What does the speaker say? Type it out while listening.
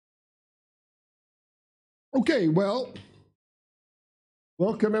Okay, well,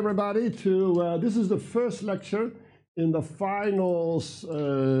 welcome everybody to this is the first lecture in the final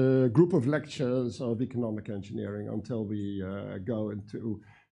group of lectures of economic engineering until we go into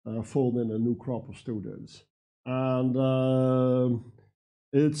fold in a new crop of students. And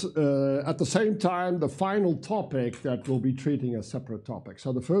it's at the same time the final topic that we'll be treating as separate topic.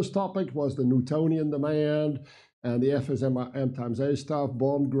 So the first topic was the Newtonian demand and the FSM times A stuff,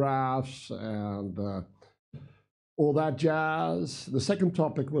 bond graphs, and all that jazz. The second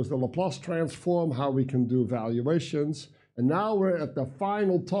topic was the Laplace transform, how we can do valuations. And now we're at the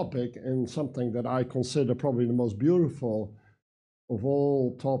final topic, and something that I consider probably the most beautiful of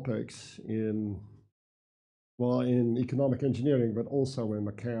all topics in economic engineering, but also in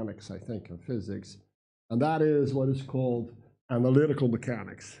mechanics, I think, and physics. And that is what is called analytical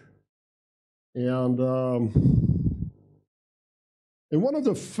mechanics. And in one of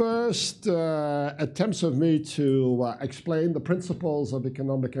the first attempts of me to explain the principles of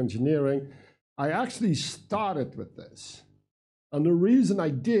economic engineering, I actually started with this. And the reason I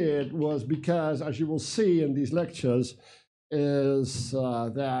did was because, as you will see in these lectures, is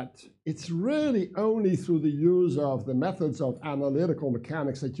that it's really only through the use of the methods of analytical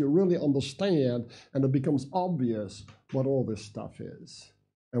mechanics that you really understand and it becomes obvious what all this stuff is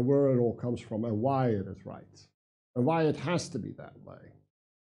and where it all comes from and why it is right. And why it has to be that way.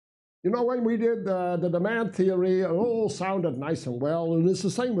 You know, when we did the demand theory, it all sounded nice and well, and it's the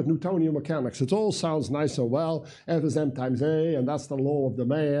same with Newtonian mechanics. It all sounds nice and well, F is m times A, and that's the law of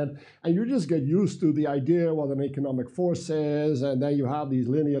demand, and you just get used to the idea what an economic force is, and then you have these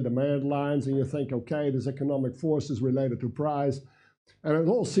linear demand lines, and you think, okay, this economic force is related to price, and it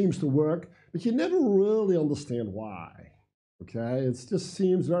all seems to work, but you never really understand why. Okay, it just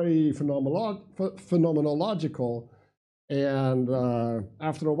seems very phenomenological, and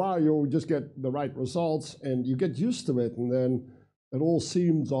after a while you'll just get the right results and you get used to it, and then it all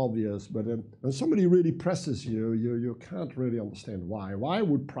seems obvious, but when somebody really presses you, you can't really understand why. Why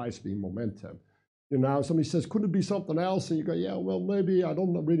would price be momentum? You know, somebody says, could it be something else? And you go, yeah, well, maybe I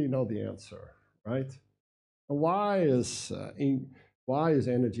don't really know the answer, right? And why is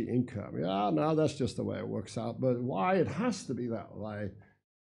energy income? Yeah, no, that's just the way it works out. But why it has to be that way,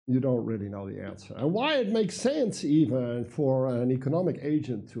 you don't really know the answer. And why it makes sense even for an economic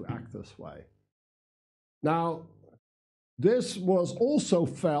agent to act this way. Now, this was also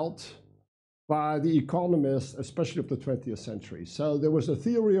felt by the economists, especially of the 20th century. So there was a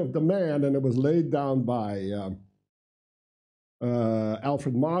theory of demand, and it was laid down by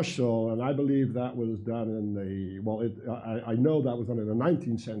Alfred Marshall, and I believe that was done in the, I know that was done in the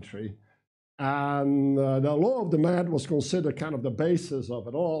 19th century. And the law of demand was considered kind of the basis of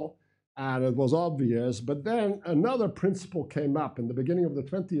it all, and it was obvious. But then another principle came up in the beginning of the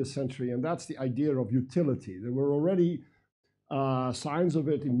 20th century, and that's the idea of utility. There were already signs of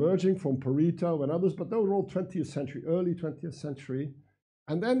it emerging from Pareto and others, but those were all 20th century, early 20th century.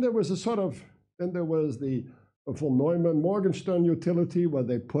 And then there was a sort of, then there was the von Neumann-Morgenstern utility, where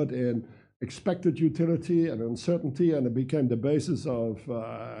they put in expected utility and uncertainty, and it became the basis of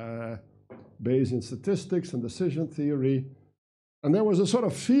Bayesian statistics and decision theory. And there was a sort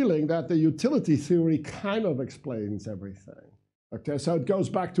of feeling that the utility theory kind of explains everything. Okay, so it goes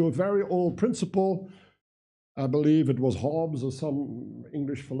back to a very old principle. I believe it was Hobbes or some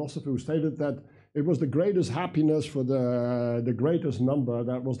English philosopher who stated that it was the greatest happiness for the greatest number.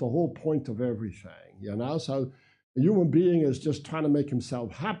 That was the whole point of everything, you know? So a human being is just trying to make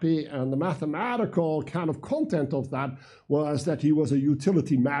himself happy, and the mathematical kind of content of that was that he was a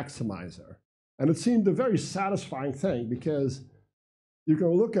utility maximizer. And it seemed a very satisfying thing, because you can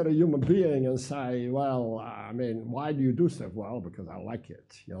look at a human being and say, well, I mean, why do you do stuff? Well, because I like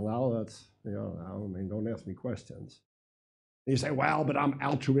it. You know, that's, you know, I mean, don't ask me questions. And you say, well, but I'm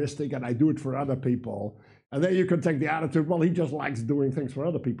altruistic and I do it for other people. And then you can take the attitude, well, he just likes doing things for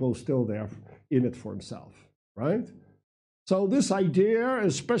other people, still there in it for himself, right? So this idea,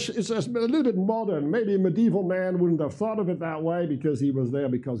 especially, it's a little bit modern. Maybe a medieval man wouldn't have thought of it that way because he was there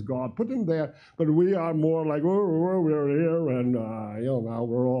because God put him there. But we are more like, oh, we're here, and you know, now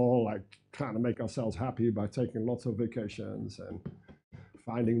we're all like trying to make ourselves happy by taking lots of vacations and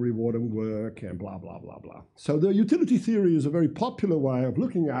finding rewarding work and blah, blah, blah, blah. So the utility theory is a very popular way of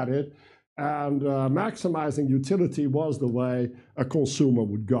looking at it, and maximizing utility was the way a consumer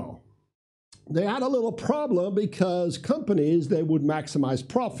would go. They had a little problem because companies, they would maximize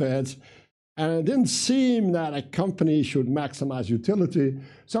profits, and it didn't seem that a company should maximize utility.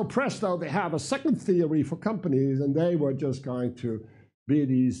 So presto, they have a second theory for companies, and they were just going to be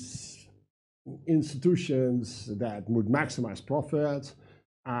these institutions that would maximize profits.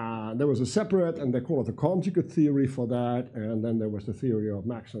 There was a separate, and they call it the conjugate theory for that, and then there was the theory of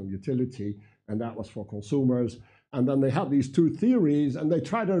maximum utility, and that was for consumers. And then they had these two theories, and they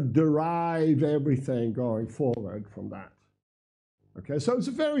try to derive everything going forward from that. Okay, so it's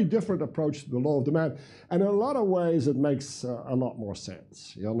a very different approach to the law of demand, and in a lot of ways it makes a lot more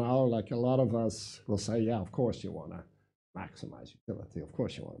sense. You know, like a lot of us will say, yeah, of course you want to maximize utility. Of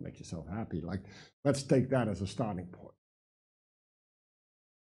course you want to make yourself happy. Like, let's take that as a starting point.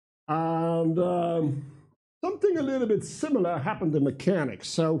 And something a little bit similar happened in mechanics.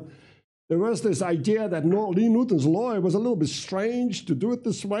 So there was this idea that Lee Newton's law, it was a little bit strange to do it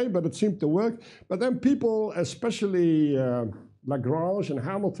this way, but it seemed to work. But then people, especially Lagrange and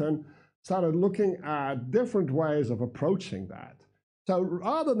Hamilton, started looking at different ways of approaching that. So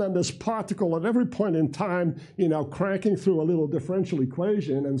rather than this particle at every point in time, you know, cranking through a little differential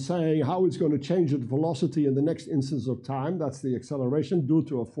equation and saying how it's going to change its velocity in the next instance of time, that's the acceleration due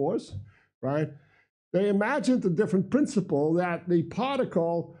to a force, right? They imagined a different principle that the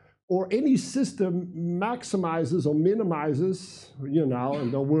particle or any system maximizes or minimizes, you know,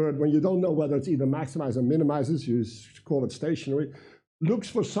 and the word, when you don't know whether it's either maximizes or minimizes, you call it stationary, looks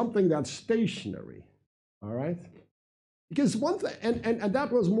for something that's stationary, all right? Because one thing, and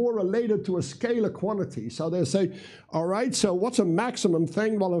that was more related to a scalar quantity. So they say, all right, so what's a maximum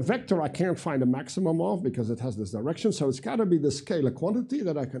thing? Well, a vector I can't find a maximum of because it has this direction. So it's got to be the scalar quantity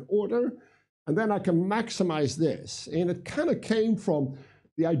that I can order, and then I can maximize this. And it kind of came from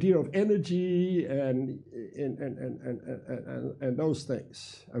the idea of energy and those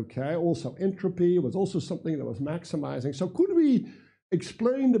things, okay? Also entropy was also something that was maximizing. So could we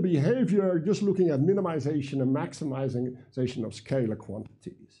explain the behavior just looking at minimization and maximization of scalar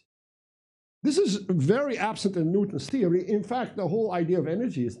quantities? This is very absent in Newton's theory. In fact, the whole idea of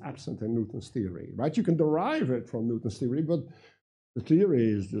energy is absent in Newton's theory, right? You can derive it from Newton's theory, but the theory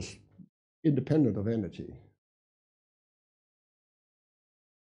is just independent of energy.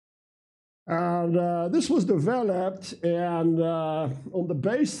 And this was developed and on the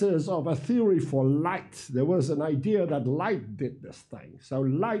basis of a theory for light. There was an idea that light did this thing. So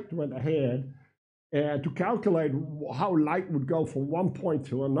light went ahead and to calculate how light would go from one point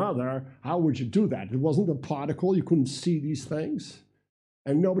to another. How would you do that? It wasn't a particle. You couldn't see these things.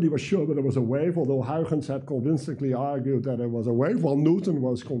 And nobody was sure that it was a wave, although Huygens had convincingly argued that it was a wave, while Newton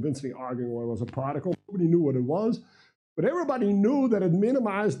was convincingly arguing it was a particle. Nobody knew what it was. But everybody knew that it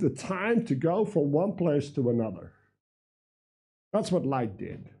minimized the time to go from one place to another. That's what light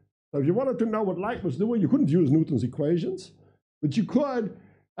did. So if you wanted to know what light was doing, you couldn't use Newton's equations, but you could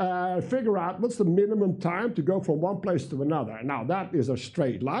figure out what's the minimum time to go from one place to another. Now, that is a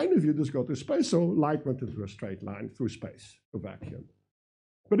straight line if you just go through space, so light went into a straight line through space, a vacuum.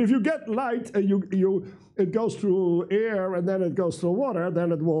 But if you get light, it goes through air and then it goes through water,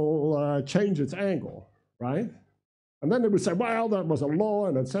 then it will change its angle, right? And then they would say, well, that was a law,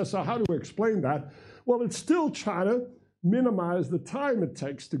 and it says so. How do we explain that? Well, it's still trying to minimize the time it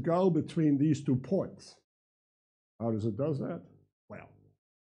takes to go between these 2 points. How does it do that? Well,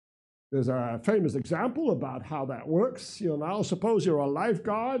 there's a famous example about how that works. You know, suppose you're a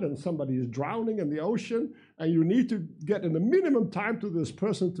lifeguard and somebody is drowning in the ocean, and you need to get in the minimum time to this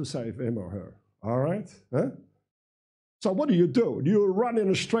person to save him or her. All right? Huh? So what do? Do you run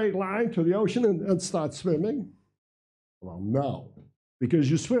in a straight line to the ocean and start swimming? Well, no,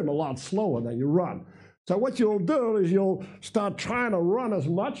 because you swim a lot slower than you run. So what you'll do is you'll start trying to run as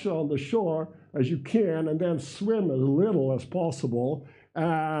much on the shore as you can and then swim as little as possible.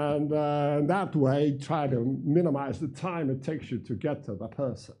 And that way, try to minimize the time it takes you to get to the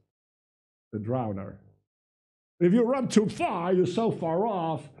person, the drowner. If you run too far, you're so far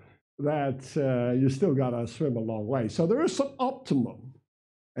off that you still got to swim a long way. So there is some optimum.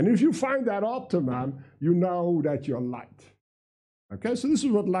 And if you find that optimum, you know that you're light. Okay, so this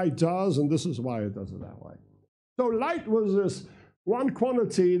is what light does, and this is why it does it that way. So light was this one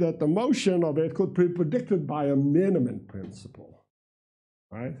quantity that the motion of it could be predicted by a minimum principle,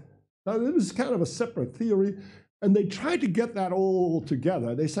 right? So this is kind of a separate theory, and they tried to get that all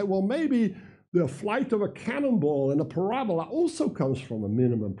together. They say, well, maybe the flight of a cannonball in a parabola also comes from a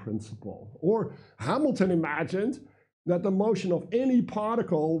minimum principle. Or Hamilton imagined that the motion of any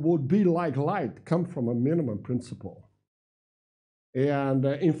particle would be like light, come from a minimum principle. And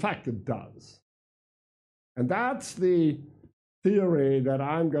in fact, it does. And that's the theory that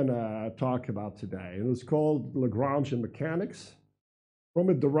I'm going to talk about today. And it's called Lagrangian mechanics.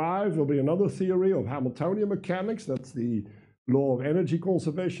 From it derived will be another theory of Hamiltonian mechanics. That's the law of energy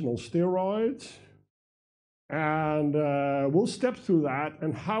conservation on steroids. And we'll step through that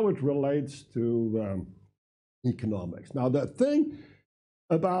and how it relates to economics. Now, the thing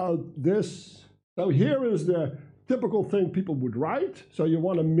about this. So here is the typical thing people would write. So you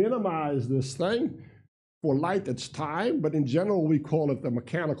want to minimize this thing. For light, it's time, but in general, we call it the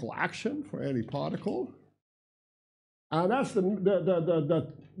mechanical action for any particle. And that's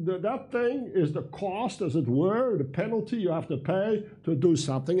that thing is the cost, as it were, the penalty you have to pay to do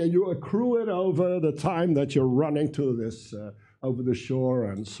something, and you accrue it over the time that you're running to this over the shore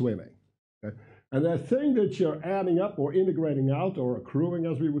and swimming. Okay? And that thing that you're adding up or integrating out or accruing,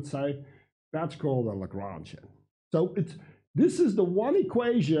 as we would say, that's called a Lagrangian. So this is the one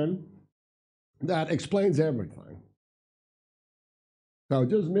equation that explains everything. So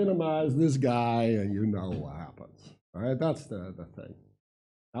just minimize this guy and you know what happens. All right, that's the thing.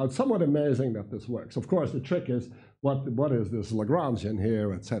 Now it's somewhat amazing that this works. Of course, the trick is what is this Lagrangian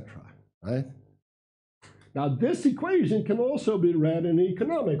here, etc. Right? Now this equation can also be read in an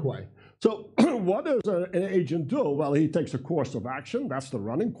economic way. So what does an agent do? Well, he takes a course of action. That's the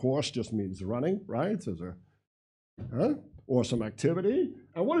running. Course just means running, right? So or some activity.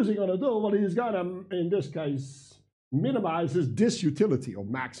 And what is he going to do? Well, he's going to, in this case, minimize his disutility or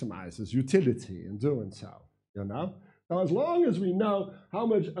maximize his utility in doing so. You know? Now, as long as we know how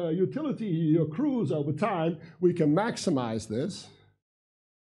much utility he accrues over time, we can maximize this.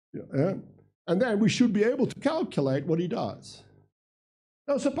 And then we should be able to calculate what he does.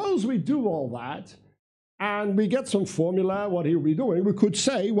 Now, suppose we do all that, and we get some formula, what he'll be doing. We could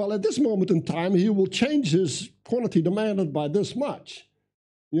say, well, at this moment in time, he will change his quantity demanded by this much.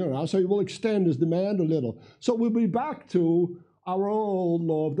 You know, so he will extend his demand a little. So we'll be back to our old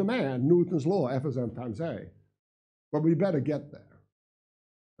law of demand, Newton's law, F is m times A. But we better get there.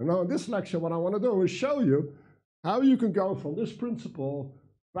 And now in this lecture, what I want to do is show you how you can go from this principle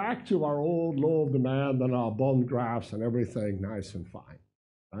back to our old law of demand and our bond graphs and everything nice and fine,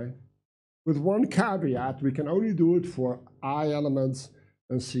 right? With one caveat, we can only do it for I elements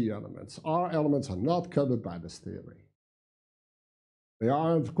and C elements. R elements are not covered by this theory. They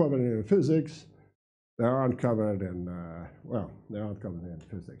aren't covered in physics. They aren't covered in, they aren't covered in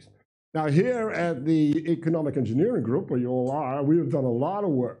physics. Now here at the Economic Engineering Group, where you all are, we have done a lot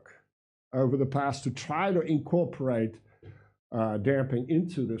of work over the past to try to incorporate damping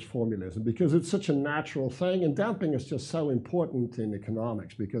into this formalism because it's such a natural thing, and damping is just so important in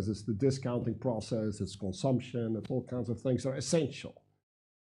economics because it's the discounting process, it's consumption, it's all kinds of things that are essential.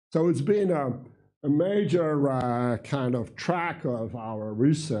 So it's been a major kind of track of our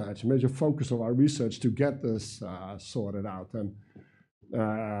research, a major focus of our research to get this sorted out. And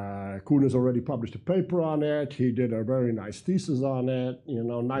Koen has already published a paper on it. He did a very nice thesis on it, you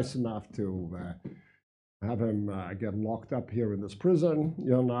know, nice enough to have him get locked up here in this prison,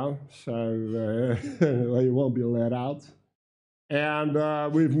 you know, so he won't be let out. And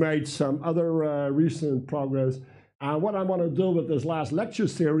we've made some other recent progress. And what I want to do with this last lecture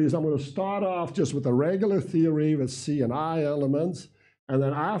series, I'm going to start off just with the regular theory with C and I elements. And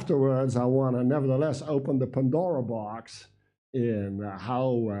then afterwards, I want to nevertheless open the Pandora box in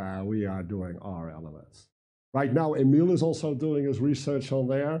how we are doing R elements. Right now, Emil is also doing his research on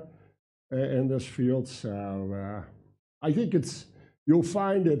there in this field. So I think you'll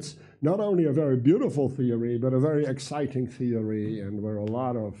find it's not only a very beautiful theory, but a very exciting theory, and where a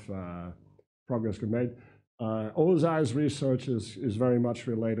lot of progress can be made. Ozai's research is very much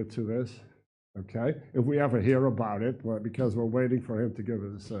related to this, okay? If we ever hear about it, well, because we're waiting for him to give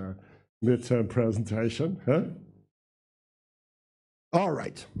his midterm presentation, huh? All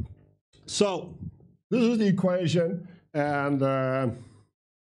right, so this is the equation, and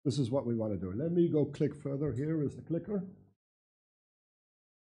this is what we want to do. Let me go click further. Here is the clicker.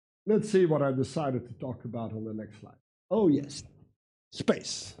 Let's see what I decided to talk about on the next slide. Oh, yes,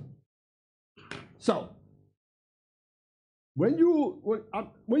 space. So when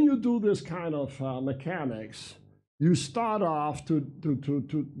you do this kind of mechanics, you start off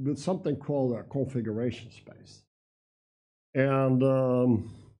with something called a configuration space. And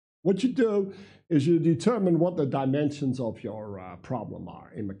what you do is you determine what the dimensions of your problem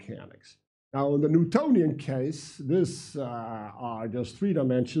are in mechanics. Now, in the Newtonian case, this are just 3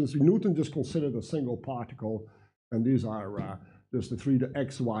 dimensions. Newton just considered a single particle, and these are just the 3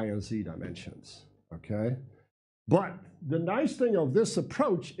 x, y, and z dimensions, okay? But the nice thing of this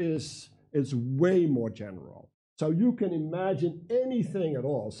approach is it's way more general. So you can imagine anything at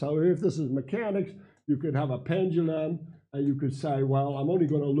all. So if this is mechanics, you could have a pendulum, and you could say, well, I'm only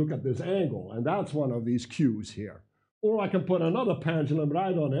going to look at this angle, and that's one of these Q's here. Or I can put another pendulum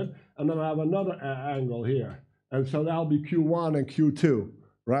right on it, and then I have another angle here. And so that'll be Q1 and Q2,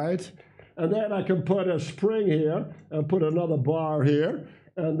 right? And then I can put a spring here and put another bar here,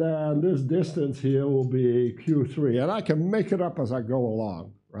 And then this distance here will be Q3. And I can make it up as I go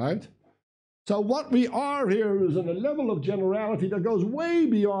along, right? So what we are here is in a level of generality that goes way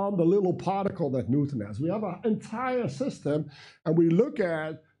beyond the little particle that Newton has. We have an entire system, and we look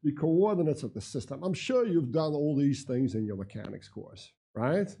at the coordinates of the system. I'm sure you've done all these things in your mechanics course,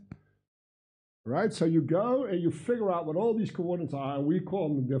 right? Right, so you go and you figure out what all these coordinates are, and we call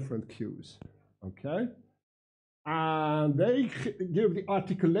them different Q's, okay? And they give the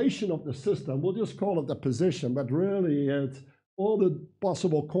articulation of the system. We'll just call it the position, but really it's all the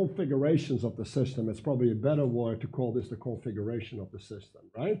possible configurations of the system. It's probably a better word to call this the configuration of the system,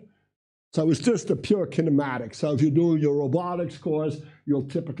 right? So it's just a pure kinematic. So if you do your robotics course, you'll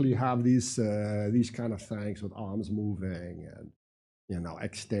typically have these kind of things with arms moving and, you know,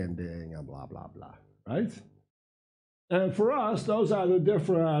 extending and blah, blah, blah, right? And for us, those are the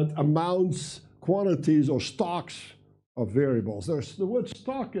different amounts, quantities, or stocks of variables. The word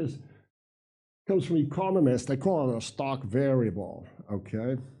stock comes from economists. They call it a stock variable,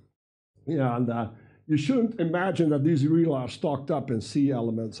 okay? Yeah, and you shouldn't imagine that these really are stocked up in C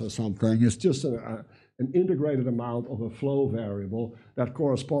elements or something. It's just an integrated amount of a flow variable that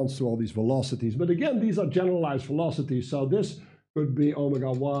corresponds to all these velocities. But again, these are generalized velocities, so this could be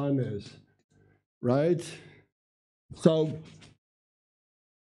omega 1 is, right? So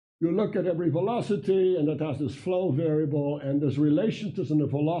you look at every velocity, and it has this flow variable, and this relation to the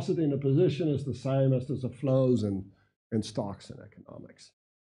velocity and the position is the same as there's a flows in stocks in economics.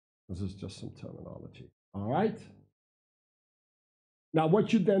 This is just some terminology, all right? Now,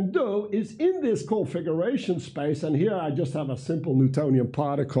 what you then do is in this configuration space, and here I just have a simple Newtonian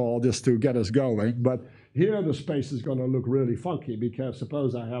particle just to get us going, but here the space is going to look really funky because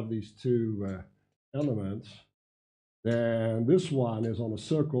suppose I have these two elements, then this one is on a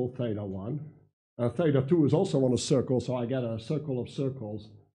circle, theta 1, and theta 2 is also on a circle, so I get a circle of circles,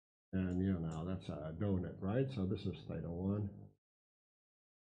 and you know, that's a donut, right? So this is theta 1.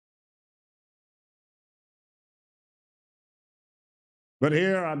 But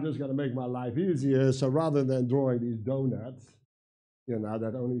here I'm just going to make my life easier, so rather than drawing these donuts, you know,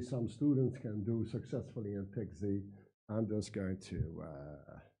 that only some students can do successfully in TIC-Z, I'm just going to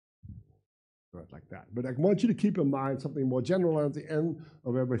do it like that. But I want you to keep in mind something more general at the end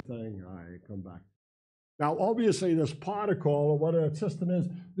of everything I come back. Now, obviously, this particle, what a system is,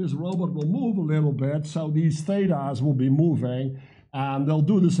 this robot will move a little bit, so these thetas will be moving, and they'll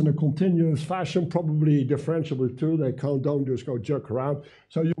do this in a continuous fashion, probably differentiable too. They don't just go jerk around,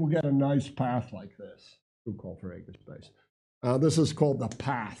 so you will get a nice path like this to configure the space. This is called the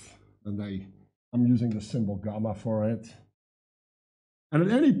path, and I'm using the symbol gamma for it. And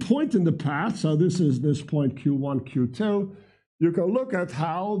at any point in the path, so this is this point Q1, Q2, you can look at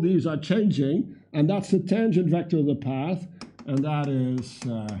how these are changing, and that's the tangent vector of the path, and that is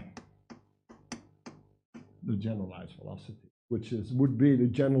the generalized velocity, which would be the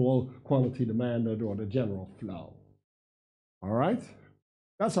general quantity demanded or the general flow. All right?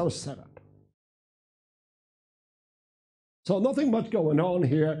 That's our setup. So nothing much going on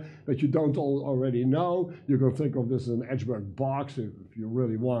here that you don't already know. You can think of this as an Edgeworth box if you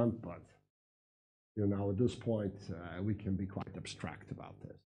really want, but you know, at this point, we can be quite abstract about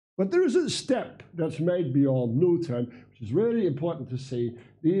this. But there is a step that's made beyond Newton, which is really important to see.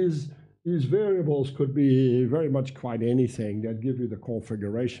 These variables could be very much quite anything that give you the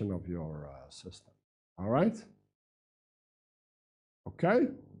configuration of your system. All right? Okay? Is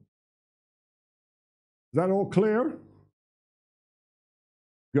that all clear?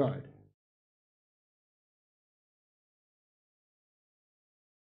 Good.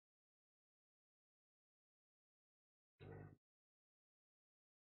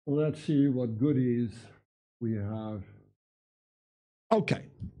 Let's see what goodies we have. Okay.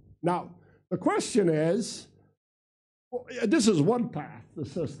 Now, the question is, well, this is one path, the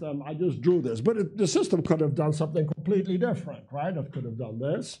system. I just drew this, but the system could have done something completely different, right? It could have done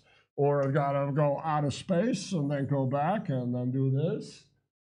this, or it got to go out of space and then go back and then do this.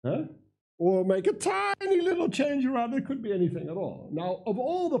 Huh? Or make a tiny little change around. It could be anything at all. Now, of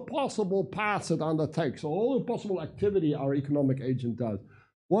all the possible paths it undertakes, all the possible activity our economic agent does,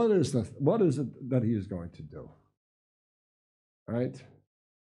 what is it that he is going to do? Right?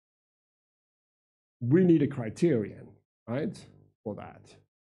 We need a criterion, right, for that.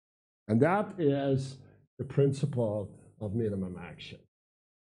 And that is the principle of minimum action.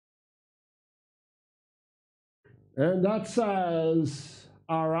 And that says,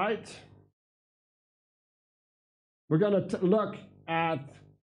 all right, we're going to look at,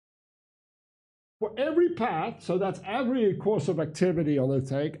 for every path, so that's every course of activity on the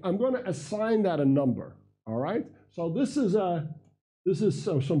take, I'm going to assign that a number, all right? So this is a This is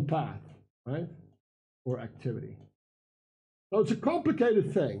some path, right, or activity. So it's a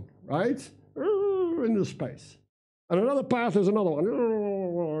complicated thing, right, in the space. And another path is another one,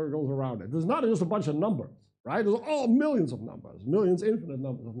 goes around it. There's not just a bunch of numbers, right? There's all millions of numbers, millions, infinite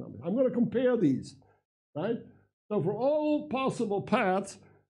numbers of numbers. I'm going to compare these, right? So for all possible paths,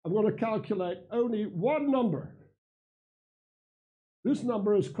 I'm going to calculate only one number. This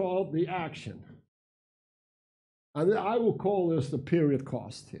number is called the action. And I will call this the period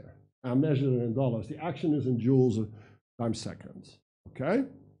cost here. I'm measuring it in dollars. The action is in joules times seconds, okay?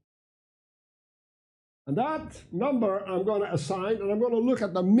 And that number I'm going to assign, and I'm going to look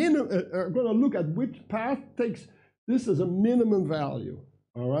at the minimum, I'm going to look at which path takes this as a minimum value,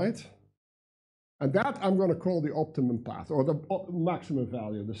 all right? And that I'm going to call the optimum path, or the maximum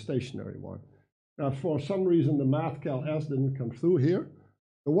value, the stationary one. Now, for some reason, the MathCal S didn't come through here.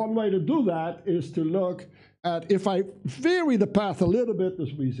 The one way to do that is to look at, if I vary the path a little bit, this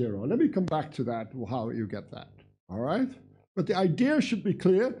will be 0. Let me come back to that, how you get that, all right? But the idea should be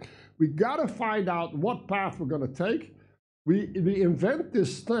clear. We got to find out what path we're going to take. We invent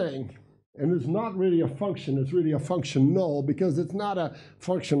this thing, and it's not really a function. It's really a function null, because it's not a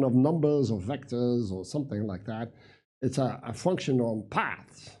function of numbers or vectors or something like that. It's a function on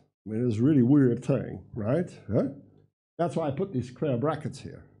paths. I mean, it's a really weird thing, right? Huh? That's why I put these square brackets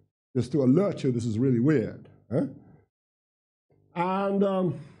here, just to alert you this is really weird. Huh? And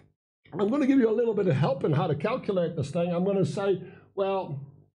I'm going to give you a little bit of help in how to calculate this thing. I'm going to say, well,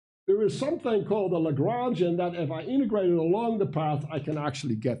 there is something called a Lagrangian that if I integrate it along the path, I can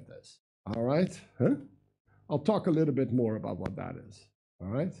actually get this. All right? Huh? I'll talk a little bit more about what that is. All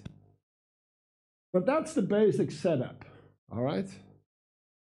right? But that's the basic setup. All right?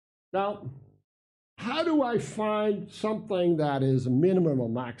 Now, how do I find something that is a minimum or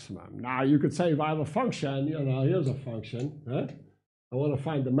maximum? Now, you could say if I have a function, you know, here's a function. Huh? I want to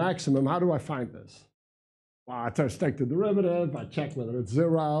find the maximum. How do I find this? Well, I just take the derivative. I check whether it's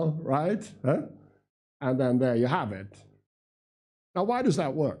 0, right? Huh? And then there you have it. Now, why does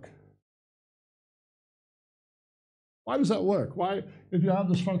that work? Why does that work? Why, if you have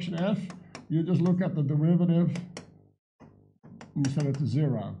this function f, you just look at the derivative and you set it to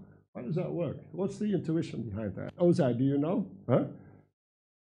 0. Why does that work? What's the intuition behind that? Ozai, do you know? Huh?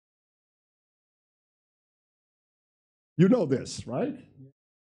 You know this, right?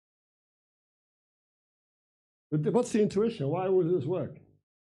 But what's the intuition? Why would this work?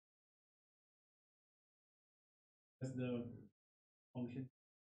 Because the function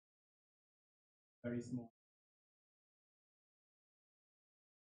very small.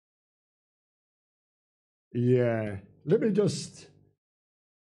 Yeah. Let me just.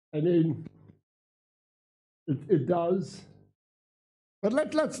 I mean, it does. But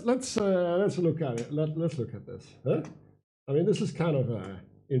let's look at it. Let's look at this. Huh? I mean, this is kind of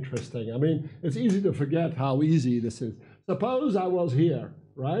interesting. I mean, it's easy to forget how easy this is. Suppose I was here,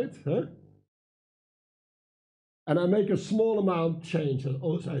 right? Huh? And I make a small amount change,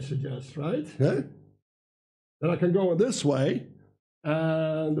 as I suggest, right? Huh? Then I can go this way,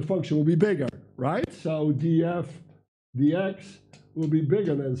 and the function will be bigger, right? So df dx will be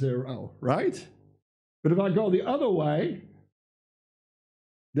bigger than 0, right? But if I go the other way,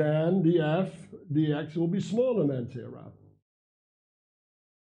 then df dx will be smaller than 0.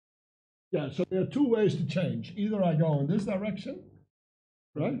 Yeah, so there are two ways to change. Either I go in this direction,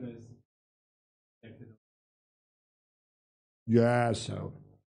 right? Yeah, so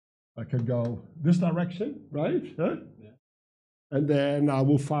I can go this direction, right? Huh? Yeah. And then I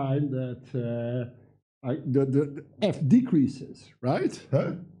will find that the f decreases, right?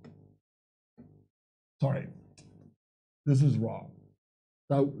 Huh? Sorry, this is wrong.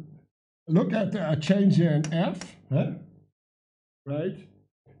 So look at a change in f, huh? Right?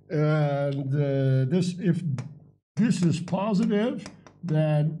 And if this is positive,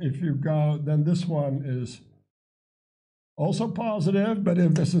 then if you go, then this one is also positive. But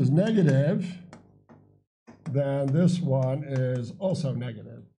if this is negative, then this one is also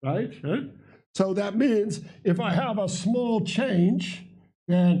negative, right? Huh? So that means if I have a small change,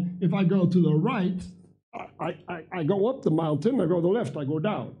 then if I go to the right, I go up the mountain. I go to the left, I go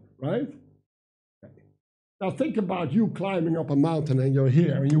down, right? Now think about you climbing up a mountain and you're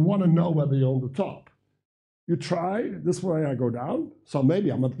here and you want to know whether you're on the top. You try, this way I go down, so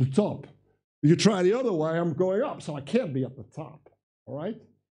maybe I'm at the top. You try the other way, I'm going up, so I can't be at the top, all right?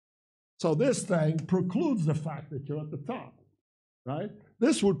 So this thing precludes the fact that you're at the top, right?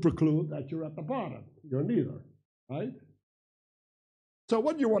 This would preclude that you're at the bottom. You're neither, right? So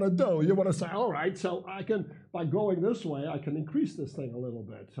what you want to do, you want to say, all right, so I can, by going this way, I can increase this thing a little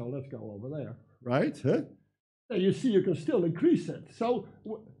bit. So let's go over there, right? Huh? you see you can still increase it. So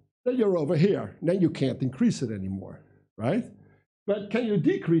then you're over here. Then you can't increase it anymore, right? But can you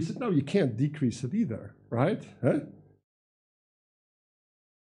decrease it? No, you can't decrease it either, right? Huh?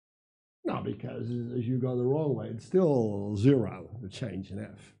 No, because as you go the wrong way, it's still zero, the change in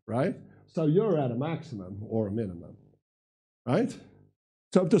f, right? So you're at a maximum or a minimum, right?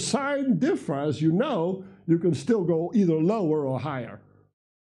 So if the sign differs, you know you can still go either lower or higher.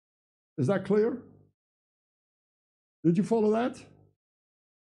 Is that clear? Did you follow that?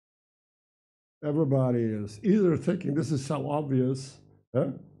 Everybody is either thinking this is so obvious.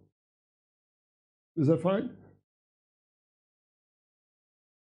 Huh? Is that fine?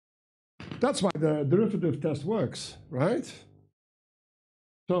 That's why the derivative test works, right?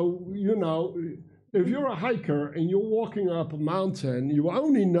 So, you know, if you're a hiker and you're walking up a mountain, you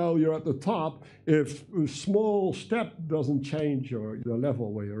only know you're at the top if a small step doesn't change your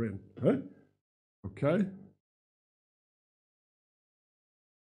level where you're in. Huh? Okay?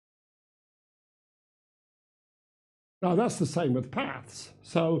 Now, that's the same with paths.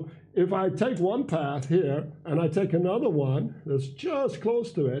 So if I take one path here and I take another one that's just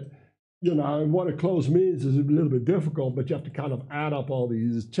close to it, you know, and what a close means is a little bit difficult, but you have to kind of add up all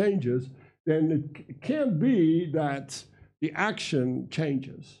these changes, then it can't be that the action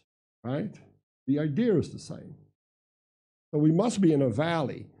changes, right? The idea is the same. So we must be in a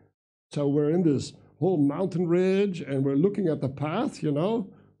valley. So we're in this whole mountain ridge and we're looking at the path, you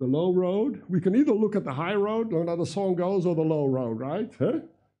know, the low road. We can either look at the high road, how the song goes, or the low road, right? Huh?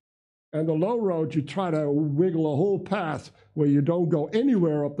 And the low road, you try to wiggle a whole path where you don't go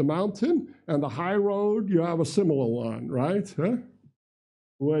anywhere up the mountain. And the high road, you have a similar one, right? Huh?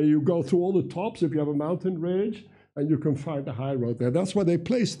 Where you go through all the tops if you have a mountain ridge, and you can find the high road there. That's where they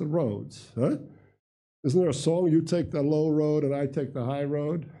place the roads. Huh? Isn't there a song, you take the low road and I take the high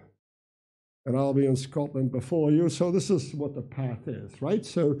road? And I'll be in Scotland before you. So this is what the path is, right?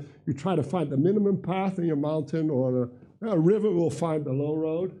 So you try to find the minimum path in your mountain, or a river will find the low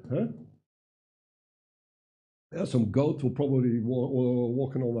road. Huh? There's some goats will probably be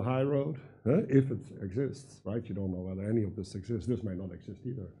walking on the high road, huh? If it exists, right? You don't know whether any of this exists. This may not exist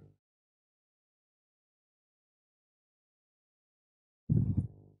either.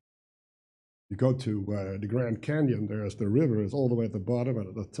 You go to the Grand Canyon, there's the river is all the way at the bottom, and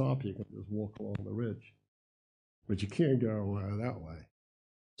at the top you can just walk along the ridge. But you can't go that way.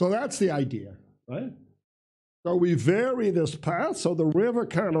 So that's the idea, right? So we vary this path, so the river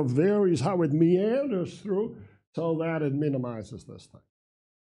kind of varies how it meanders through so that it minimizes this thing.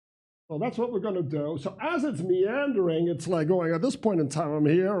 So that's what we're going to do. So as it's meandering, it's like going, at this point in time, I'm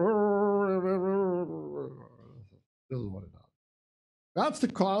here. This is what it does. That's the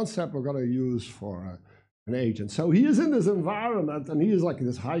concept we're going to use for an agent. So he is in this environment, and he is like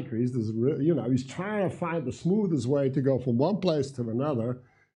this hiker. He's this, you know, he's trying to find the smoothest way to go from one place to another.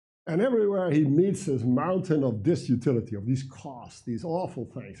 And everywhere he meets this mountain of disutility, of these costs, these awful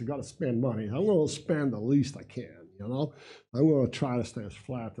things. You've got to spend money. I'm going to spend the least I can, you know. I'm going to try to stay as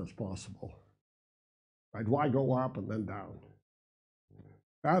flat as possible. Right? Why go up and then down?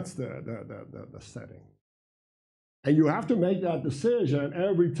 That's the setting. And you have to make that decision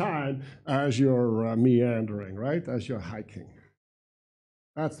every time as you're meandering, right? As you're hiking.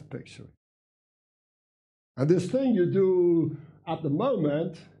 That's the picture. And this thing you do at the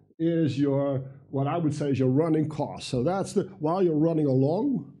moment is your, what I would say is your running cost. So that's while you're running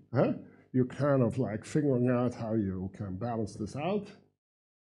along, you're kind of like figuring out how you can balance this out,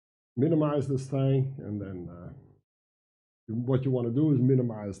 minimize this thing, and then what you want to do is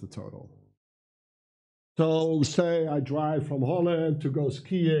minimize the total. So say I drive from Holland to go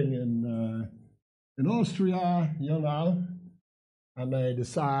skiing in Austria, you know, I may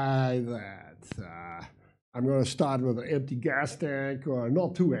decide that I'm going to start with an empty gas tank, or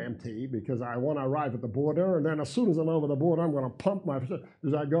not too empty, because I want to arrive at the border, and then as soon as I'm over the border, I'm going to pump my,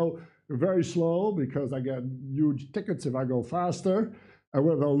 as I go very slow, because I get huge tickets if I go faster, and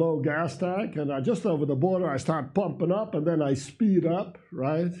with a low gas tank, and just over the border, I start pumping up, and then I speed up,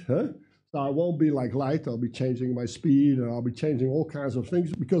 right? So I won't be like light, I'll be changing my speed, and I'll be changing all kinds of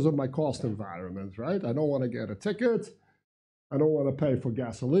things because of my cost environment, right? I don't want to get a ticket, I don't want to pay for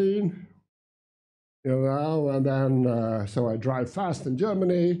gasoline, you know, and then, so I drive fast in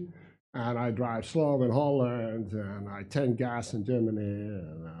Germany, and I drive slow in Holland, and I tank gas in Germany,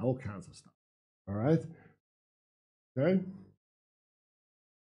 and all kinds of stuff, all right? Okay?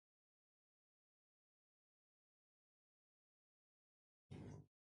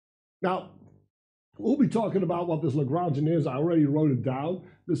 Now, we'll be talking about what this Lagrangian is. I already wrote it down.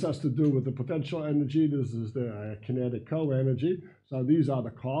 This has to do with the potential energy. This is the kinetic co-energy. So these are the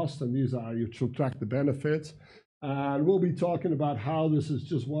costs, and these are, you subtract the benefits. And we'll be talking about how this is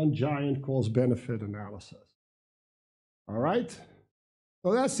just one giant cost-benefit analysis. All right?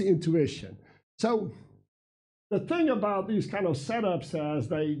 So that's the intuition. So the thing about these kind of setups is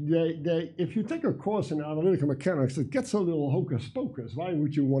if you take a course in analytical mechanics, it gets a little hocus pocus. Why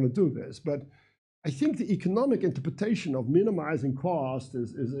would you want to do this? But I think the economic interpretation of minimizing cost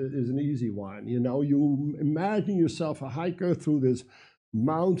is an easy one. You know, you imagine yourself a hiker through this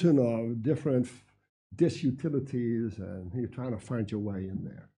mountain of different disutilities, and you're trying to find your way in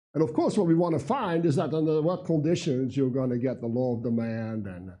there. And of course, what we want to find is that under what conditions you're going to get the law of demand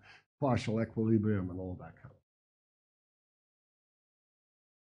and partial equilibrium and all that kind of.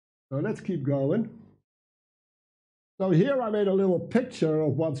 So let's keep going. So here I made a little picture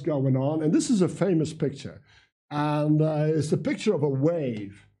of what's going on, and this is a famous picture. And it's a picture of a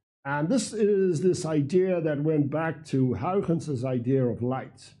wave. And this is this idea that went back to Huygens' idea of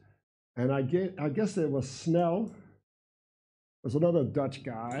light. And I guess there was Snell, was another Dutch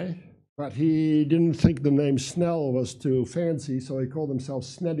guy, but he didn't think the name Snell was too fancy, so he called himself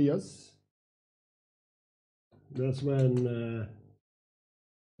Snellius. That's when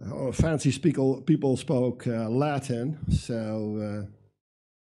fancy people spoke Latin, so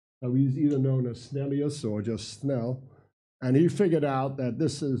he's either known as Snellius or just Snell. And he figured out that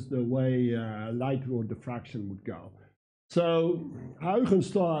this is the way light or diffraction would go. So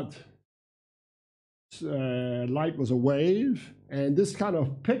Huygens thought light was a wave, and this kind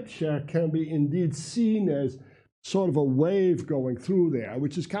of picture can be indeed seen as sort of a wave going through there,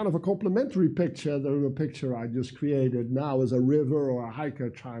 which is kind of a complementary picture to the picture I just created now as a river or a hiker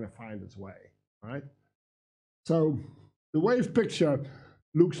trying to find its way, right? So the wave picture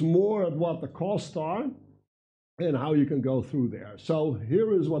looks more at what the costs are and how you can go through there. So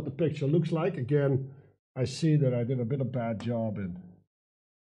here is what the picture looks like. Again, I see that I did a bit of bad job in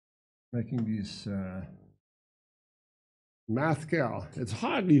making these math cal. It's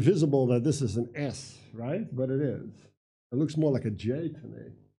hardly visible that this is an S, right? But it is. It looks more like a J to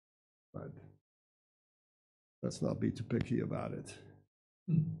me, but let's not be too picky about it.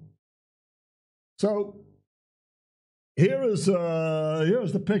 So here's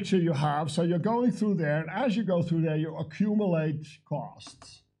the picture you have. So you're going through there, and as you go through there, you accumulate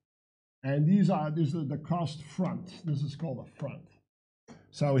costs. And these are the cost front. This is called a front.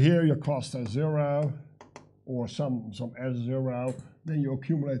 So here your costs are 0, or some S0. Then you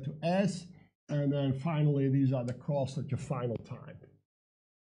accumulate to S, and then finally these are the costs at your final time.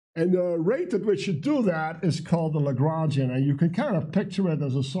 And the rate at which you do that is called the Lagrangian, and you can kind of picture it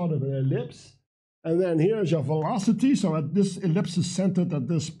as a sort of an ellipse. And then here's your velocity. So at this ellipse is centered at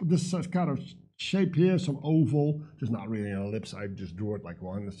this kind of shape here, some oval. It's not really an ellipse. I just drew it like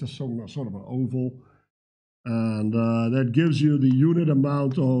one. It's just sort of an oval. And that gives you the unit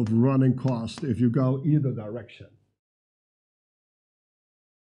amount of running cost if you go either direction.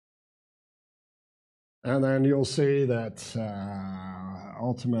 And then you'll see that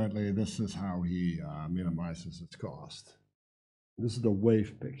ultimately this is how he minimizes its cost. This is the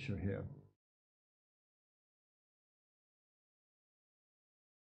wave picture here.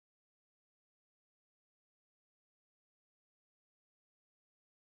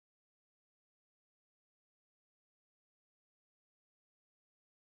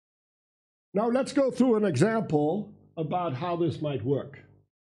 Now let's go through an example about how this might work.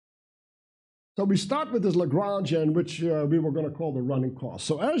 So we start with this Lagrangian, which we were going to call the running cost.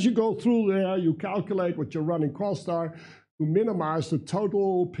 So as you go through there, you calculate what your running costs are to minimize the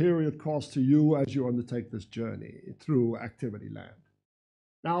total period cost to you as you undertake this journey through activity land.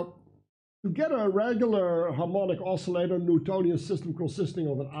 Now, to get a regular harmonic oscillator Newtonian system consisting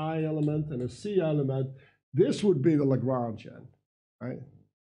of an I element and a C element, this would be the Lagrangian, right?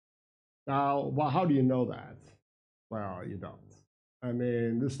 Now, well, how do you know that? Well, you don't. I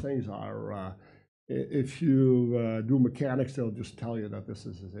mean, these things are, if you do mechanics, they'll just tell you that this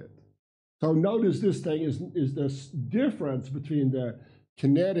is it. So notice this thing is this difference between the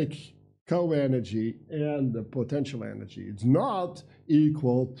kinetic co-energy and the potential energy. It's not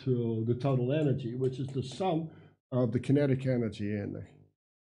equal to the total energy, which is the sum of the kinetic energy and the.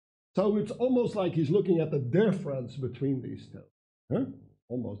 So it's almost like he's looking at the difference between these two. Huh?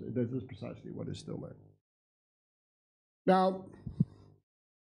 Almost. This is precisely what is still meant. Now,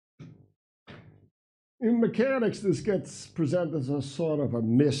 in mechanics, this gets presented as a sort of a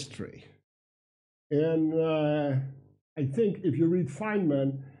mystery. And I think if you read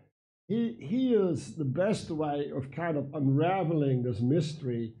Feynman, he is the best way of kind of unraveling this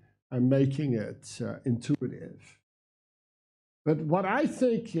mystery and making it intuitive. But what I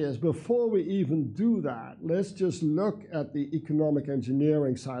think is, before we even do that, let's just look at the economic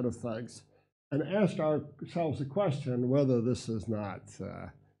engineering side of things and ask ourselves the question whether this is not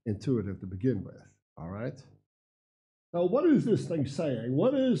intuitive to begin with, all right? Now, what is this thing saying?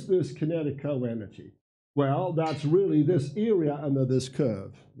 What is this kinetic co-energy? Well, that's really this area under this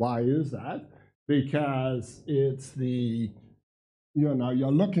curve. Why is that? Because it's the, you're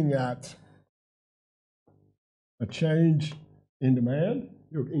looking at a change in demand.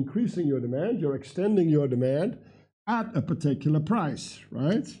 You're increasing your demand. You're extending your demand at a particular price,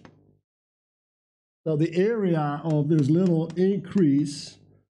 right? So the area of this little increase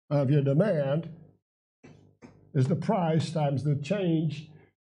of your demand is the price times the change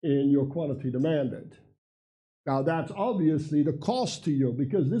in your quantity demanded. Now that's obviously the cost to you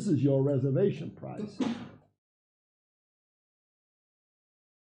because this is your reservation price.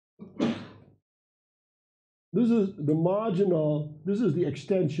 This is the marginal, this is the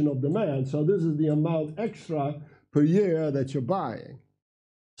extension of demand. So this is the amount extra per year that you're buying.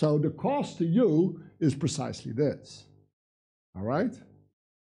 So the cost to you is precisely this, all right?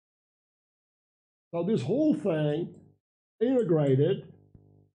 So this whole thing integrated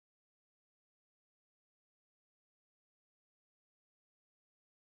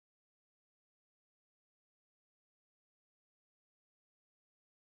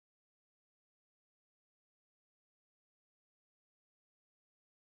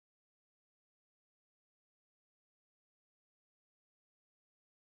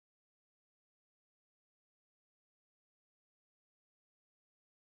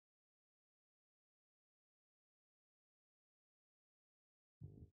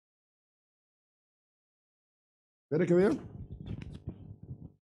Weet ik er weer?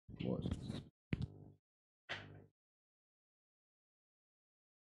 Mooi.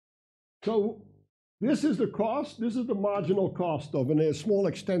 So this is the cost, this is the marginal cost of a small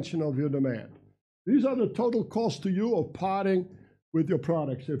extension of your demand. These are the total costs to you of parting with your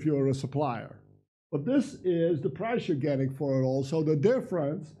products if you're a supplier. But this is the price you're getting for it all. So the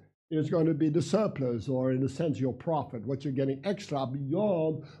difference is going to be the surplus, or in a sense your profit, what you're getting extra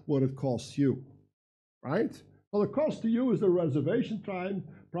beyond what it costs you, right? Well, the cost to you is the reservation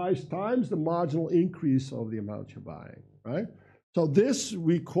price times the marginal increase of the amount you're buying, right? So this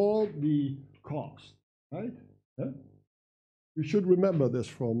we call the cost, right? Yeah? You should remember this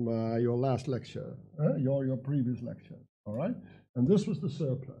from your last lecture, your previous lecture, all right? And this was the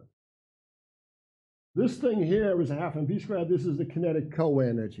surplus. This thing here is a half mv squared. This is the kinetic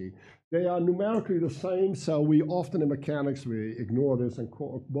co-energy. They are numerically the same, so we often in mechanics, we ignore this and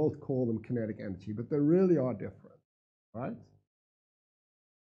both call them kinetic energy, but they really are different, right?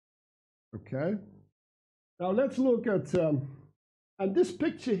 Okay. Now let's look at, and this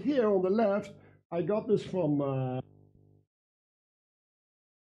picture here on the left, I got this from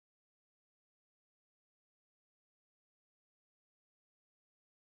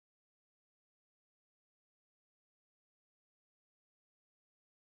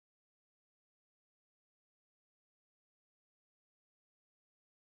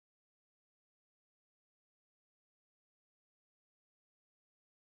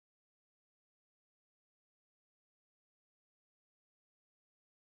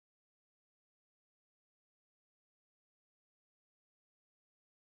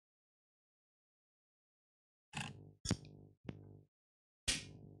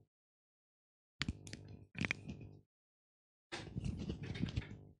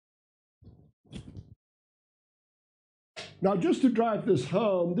Now, just to drive this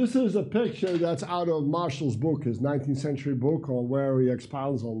home, this is a picture that's out of Marshall's book, his 19th century book, on where he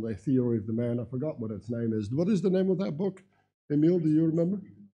expounds on the theory of demand. I forgot what its name is. What is the name of that book? Emil, do you remember?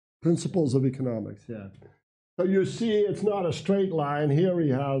 Principles of Economics, yeah. So you see it's not a straight line. Here he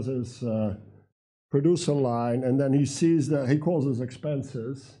has his producer line, and then he sees that he calls his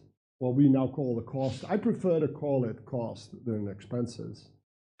expenses, what we now call the cost. I prefer to call it cost than expenses.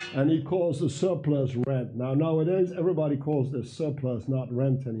 And he calls the surplus rent. Now, nowadays, everybody calls this surplus not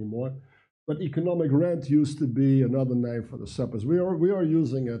rent anymore. But economic rent used to be another name for the surplus. We are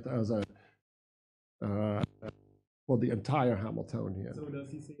using it as a for the entire Hamiltonian. So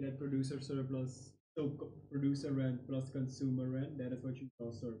does he say that producer surplus, so producer rent plus consumer rent, that is what you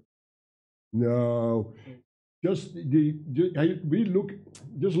call surplus? No, just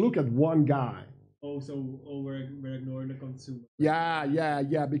look at one guy. Oh, so we're ignoring the consumer.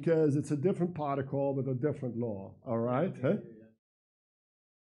 Yeah, because it's a different particle with a different law, all right? Okay, huh?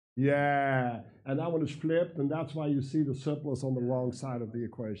 Yeah, and that one is flipped, and that's why you see the surplus on the wrong side of the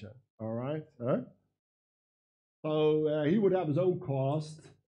equation, all right? Huh? So he would have his own cost,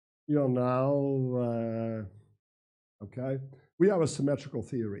 okay? We have a symmetrical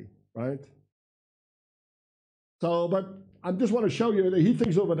theory, right? So, but I just want to show you that he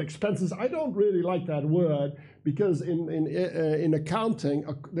thinks of it expenses. I don't really like that word because in accounting,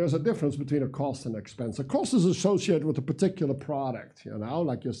 there's a difference between a cost and expense. A cost is associated with a particular product, you know,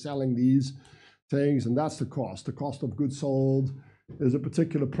 like you're selling these things, and that's the cost. The cost of goods sold is a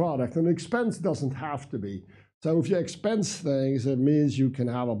particular product, and expense doesn't have to be. So if you expense things, it means you can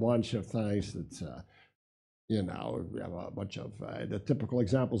have a bunch of things that, you know, we have a bunch of, the typical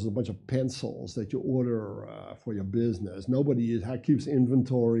examples is a bunch of pencils that you order for your business. Nobody keeps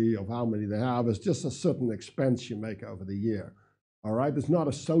inventory of how many they have. It's just a certain expense you make over the year, all right? It's not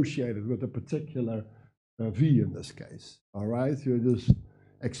associated with a particular V in this case, all right? You're just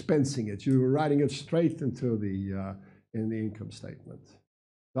expensing it. You're writing it straight into the, in the income statement.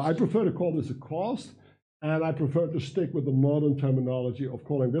 So I prefer to call this a cost, and I prefer to stick with the modern terminology of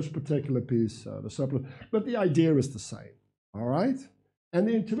calling this particular piece the surplus. But the idea is the same, all right? And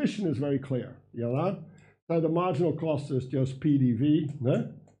the intuition is very clear, you know? So the marginal cost is just PdV,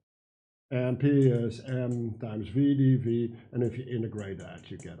 né? And P is M times VdV, and if you integrate that,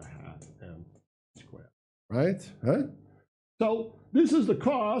 you get a hat M squared, right? Huh? So this is the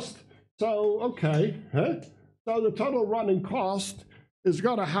cost. So, okay, huh? So the total running cost is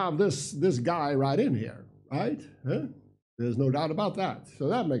going to have this guy right in here, right? Huh? There's no doubt about that. So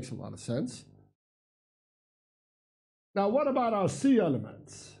that makes a lot of sense. Now, what about our C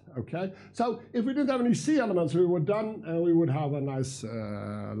elements? Okay, so if we didn't have any C elements, we were done, and we would have a nice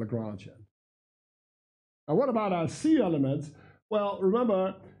Lagrangian. Now, what about our C elements? Well,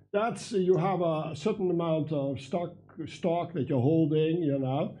 remember, that's you have a certain amount of stock that you're holding, you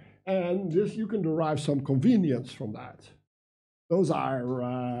know, and this you can derive some convenience from that. Those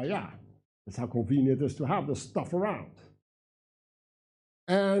are, yeah, that's how convenient it is to have this stuff around.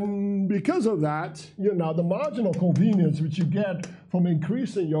 And because of that, you know, the marginal convenience which you get from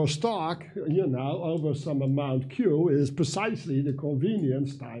increasing your stock, you know, over some amount Q is precisely the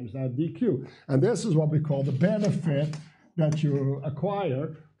convenience times that dQ. And this is what we call the benefit that you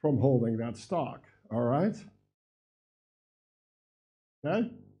acquire from holding that stock, all right?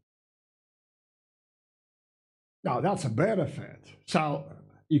 Okay? Now, that's a benefit. So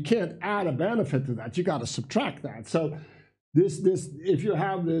you can't add a benefit to that. You got to subtract that. So if you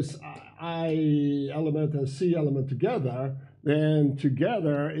have this I element and C element together, then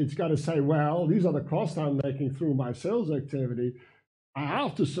together it's got to say, well, these are the costs I'm making through my sales activity. I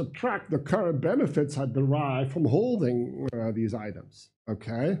have to subtract the current benefits I derive from holding these items,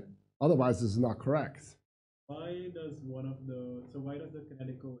 okay? Otherwise, this is not correct. Why does the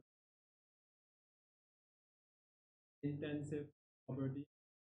kinetical intensive property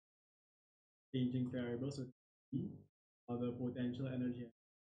changing variables with the potential energy?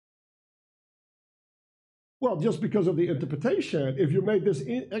 Well, just because of the interpretation, if you make this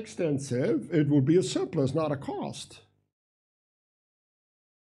extensive, it would be a surplus, not a cost.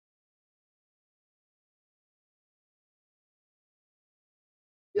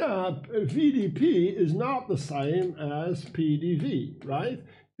 Yeah, VDP is not the same as PDV, right?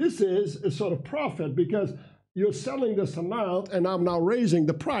 This is a sort of profit because you're selling this amount and I'm now raising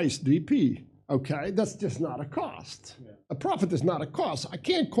the price, DP. Okay, that's just not a cost. Yeah. A profit is not a cost. I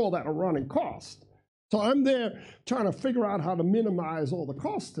can't call that a running cost. So I'm there trying to figure out how to minimize all the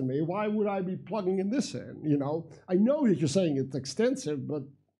costs to me. Why would I be plugging in this in? You know, I know that you're saying it's extensive, but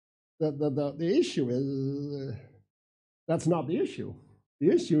the issue is that's not the issue. The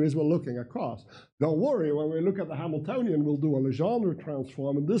issue is we're looking at cost. Don't worry, when we look at the Hamiltonian, we'll do a Legendre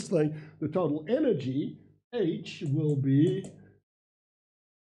transform, and this thing, the total energy, H, will be,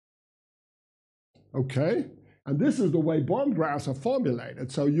 okay? And this is the way bond graphs are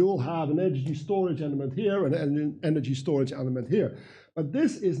formulated. So you'll have an energy storage element here and an energy storage element here. But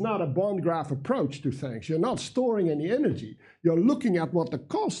this is not a bond graph approach to things. You're not storing any energy. You're looking at what the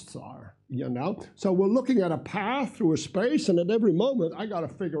costs are, you know? So we're looking at a path through a space, and at every moment, I got to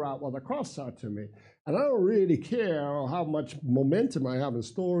figure out what the costs are to me. And I don't really care how much momentum I have in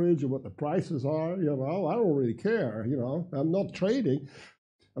storage or what the prices are, you know? I don't really care, you know? I'm not trading.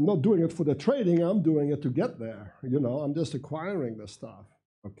 I'm not doing it for the trading, I'm doing it to get there. You know, I'm just acquiring the stuff,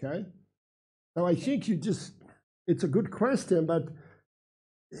 okay? Now, I think it's a good question, but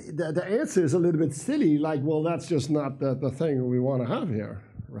the answer is a little bit silly, like, well, that's just not the thing we want to have here,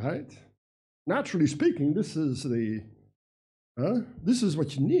 right? Naturally speaking, this is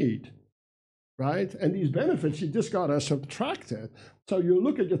what you need, right? And these benefits, you just got to subtract it. So you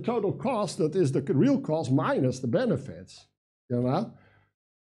look at your total cost, that is the real cost minus the benefits, you know?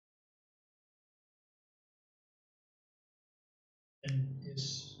 And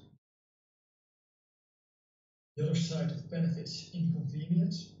is the other side of benefits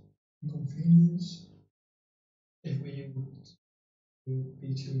inconvenience? If we would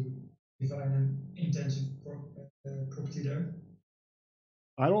be to define an intensive property there?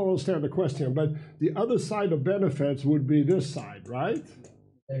 I don't understand the question, but the other side of benefits would be this side, right?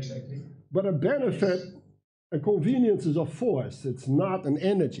 Exactly. But a benefit, a convenience is a force. It's not an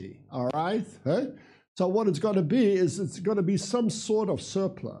energy, all right? Huh? So what it's going to be is it's going to be some sort of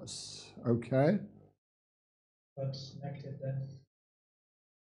surplus, okay? But negative then?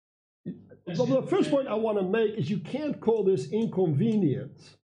 Well, the first point I want to make is you can't call this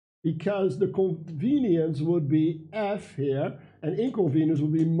inconvenience because the convenience would be F here and inconvenience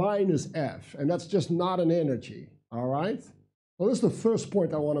would be minus F, and that's just not an energy, all right? Well, this is the first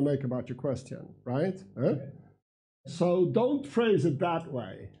point I want to make about your question, right? Huh? Okay. So don't phrase it that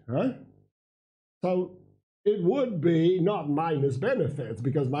way, huh? So it would be not minus benefits,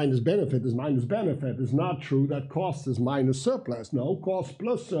 because minus benefit is minus benefit. It's not true that cost is minus surplus. No, cost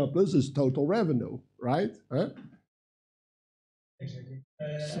plus surplus is total revenue, right? Huh? Exactly.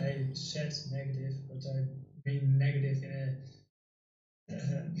 I said negative, but I mean negative in a...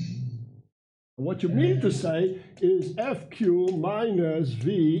 What you mean to say is FQ minus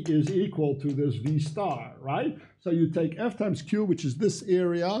V is equal to this V star, right? So you take F times Q, which is this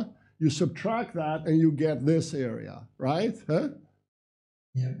area, you subtract that, and you get this area, right? Huh?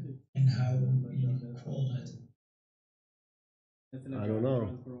 Yeah, and how we call that? I don't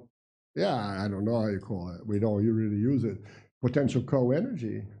know. Yeah, I don't know how you call it. We don't really use it. Potential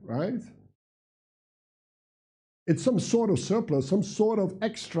co-energy, right? It's some sort of surplus, some sort of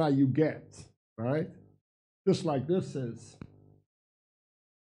extra you get, right? Just like this is.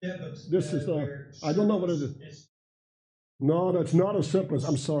 Yeah, but this is I don't know what it is. No, that's not a surplus.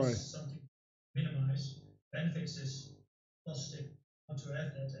 I'm sorry. Something minimize. Benefits is positive. Want to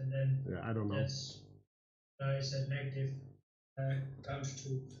have that, and then yeah, I don't know. That's I said negative counter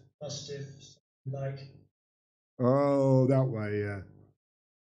to positive, like. Oh, that way, yeah.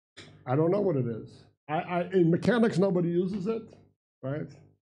 I don't know what it is. In mechanics, nobody uses it, right?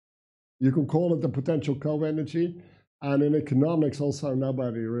 You can call it the potential co-energy, and in economics, also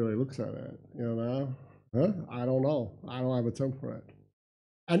nobody really looks at it. You know, huh? I don't know. I don't have a term for it.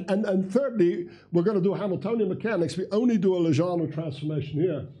 And thirdly, we're going to do Hamiltonian mechanics. We only do a Legendre transformation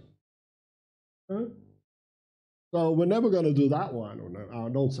here. Huh? So we're never going to do that one. I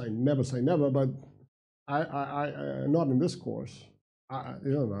don't say never, but I not in this course.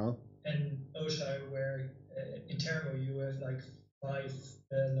 You know. And also where in thermal you have like 5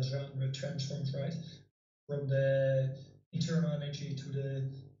 Legendre transforms, right? From the internal energy to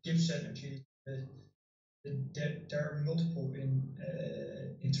the Gibbs energy. There are multiple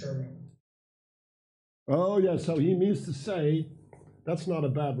in thermal. Oh yeah, so he means to say that's not a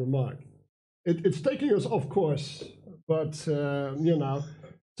bad remark. It's taking us off course, but you know.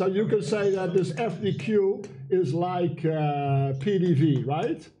 So you can say that this FDQ is like PDV,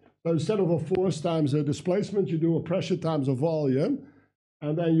 right? So instead of a force times a displacement, you do a pressure times a volume,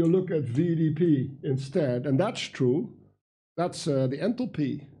 and then you look at VDP instead, and that's true. That's the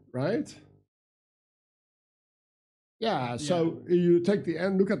enthalpy, right? Yeah, so you take the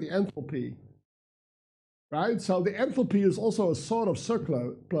look at the enthalpy, right? So the enthalpy is also a sort of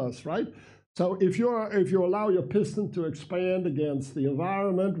surplus, right? So if you allow your piston to expand against the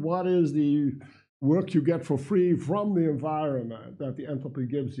environment, what is the work you get for free from the environment that the enthalpy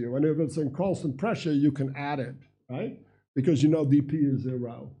gives you? And if it's in constant pressure, you can add it, right? Because you know dP is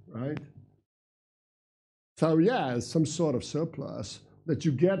 0, right? So yeah, it's some sort of surplus that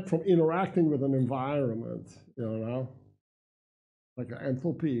you get from interacting with an environment, you know, like an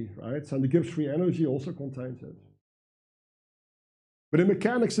enthalpy, right? So the Gibbs free energy also contains it. But in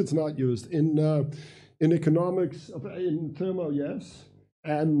mechanics, it's not used. In economics, in thermo, yes.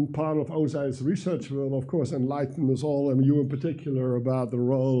 And part of Ozai's research will, of course, enlighten us all, and you in particular, about the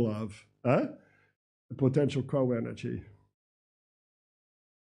role of the potential co-energy.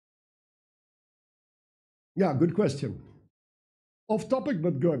 Yeah, good question. Off topic,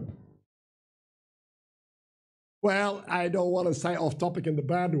 but good. Well, I don't want to say off topic in the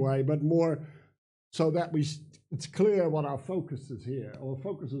bad way, but more so that it's clear what our focus is here. Our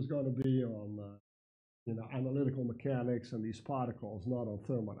focus is going to be on you know, analytical mechanics and these particles, not on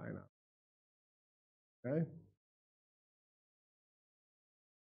thermodynamics. Okay?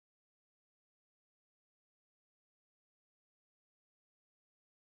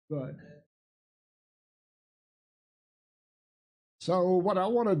 Good. So what I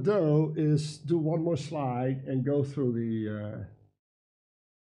want to do is do one more slide and go through the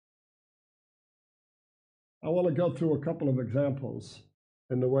I want to go through a couple of examples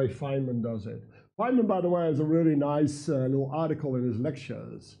in the way Feynman does it. Feynman, by the way, has a really nice little article in his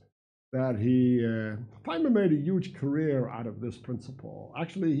lectures that Feynman made a huge career out of this principle.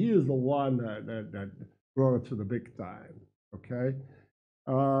 Actually, he is the one that brought it to the big time, okay?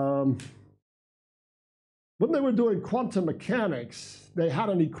 When they were doing quantum mechanics, they had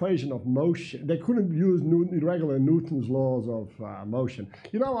an equation of motion. They couldn't use regular Newton's laws of motion.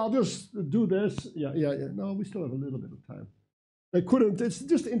 You know, I'll just do this. Yeah. No, we still have a little bit of time. They couldn't. It's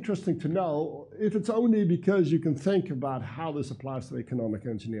just interesting to know if it's only because you can think about how this applies to economic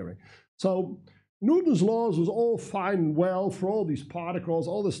engineering. So Newton's laws was all fine and well for all these particles.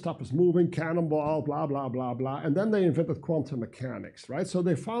 All this stuff is moving, cannonball, blah, blah, blah, blah. And then they invented quantum mechanics, right? So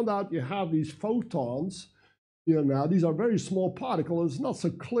they found out you have these photons. You know, now these are very small particles. It's not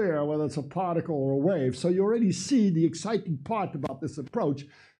so clear whether it's a particle or a wave. So you already see the exciting part about this approach.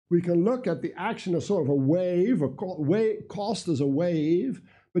 We can look at the action as sort of a wave, or cost as a wave,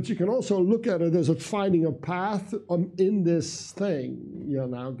 but you can also look at it as a finding a path in this thing, you know,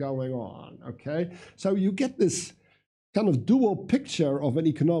 now going on, okay? So you get this kind of dual picture of an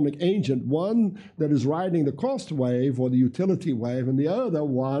economic agent, one that is riding the cost wave or the utility wave, and the other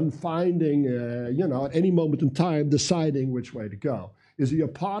one finding, you know, at any moment in time, deciding which way to go. Is he a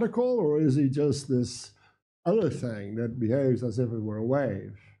particle, or is he just this other thing that behaves as if it were a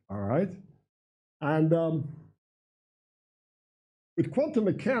wave, all right? And with quantum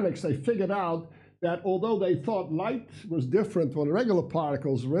mechanics, they figured out that although they thought light was different from regular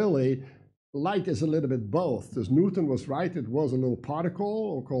particles, really, light is a little bit both. As Newton was right, it was a little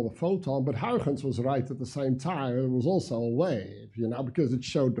particle called a photon, but Huygens was right at the same time. It was also a wave, you know, because it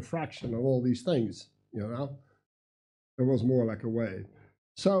showed diffraction and all these things, you know. It was more like a wave.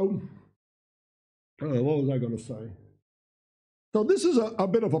 So, what was I going to say? So this is a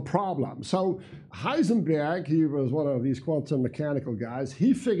bit of a problem. So Heisenberg, he was one of these quantum mechanical guys,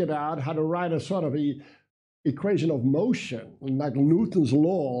 he figured out how to write a sort of equation of motion, like Newton's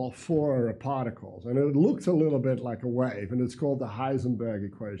law for particles. And it looks a little bit like a wave, and it's called the Heisenberg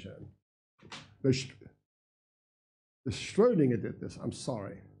equation. The Schrödinger did this, I'm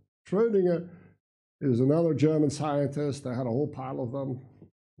sorry. Schrödinger is another German scientist. I had a whole pile of them.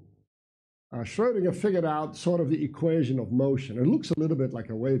 Schrödinger figured out sort of the equation of motion. It looks a little bit like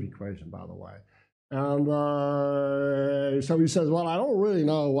a wave equation, by the way. And so he says, well, I don't really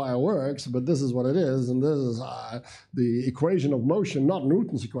know why it works, but this is what it is. And this is the equation of motion, not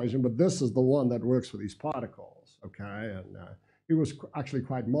Newton's equation, but this is the one that works for these particles, okay? And he was actually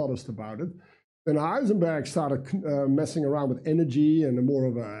quite modest about it. Then Heisenberg started messing around with energy and more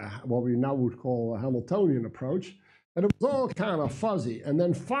of a, what we now would call a Hamiltonian approach. And it was all kind of fuzzy. And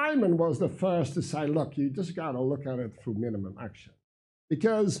then Feynman was the first to say, look, you just got to look at it through minimum action.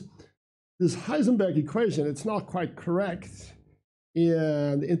 Because this Heisenberg equation, it's not quite correct.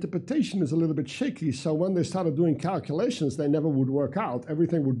 And the interpretation is a little bit shaky. So when they started doing calculations, they never would work out.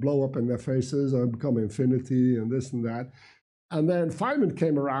 Everything would blow up in their faces and become infinity and this and that. And then Feynman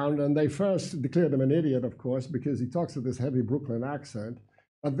came around, and they first declared him an idiot, of course, because he talks with this heavy Brooklyn accent.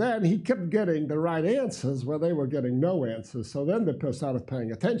 But then he kept getting the right answers where they were getting no answers. So then they started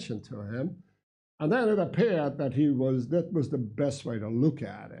paying attention to him. And then it appeared that that was the best way to look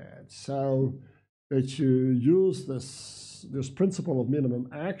at it. So that you use this principle of minimum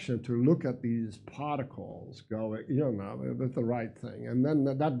action to look at these particles going, you know, that's the right thing. And then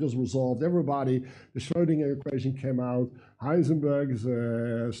that just resolved everybody. The Schrödinger equation came out,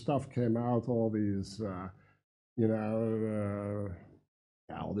 Heisenberg's stuff came out, all these, you know,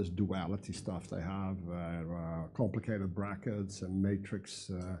 all this duality stuff they have, complicated brackets and matrix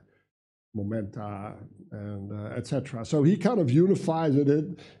momenta and etc. So he kind of unifies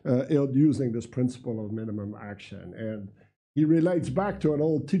it using this principle of minimum action. And he relates back to an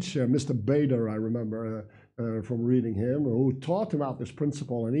old teacher, Mr. Bader, I remember from reading him, who taught about this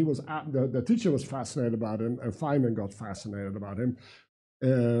principle. And he was the teacher was fascinated about him, and Feynman got fascinated about him,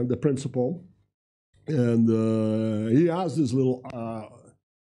 and the principle. And he has this little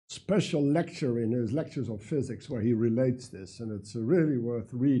special lecture in his lectures on physics where he relates this, and it's really worth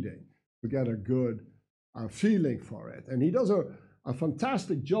reading to get a good feeling for it. And he does a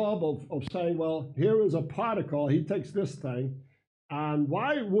fantastic job of saying, well, here is a particle, he takes this thing, and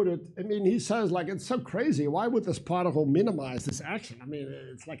why would it, I mean, he says, like, it's so crazy, why would this particle minimize this action? I mean,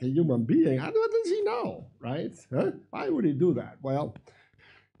 it's like a human being. How does he know, right? Huh? Why would he do that? Well,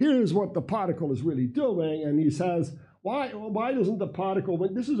 here's what the particle is really doing, and he says, why doesn't the particle,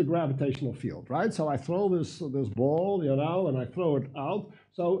 this is a gravitational field, right? So I throw this ball, you know, and I throw it out.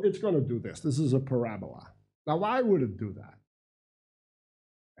 So it's going to do this. This is a parabola. Now, why would it do that?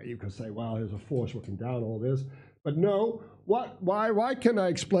 You could say, well, there's a force working down all this. But no, why can I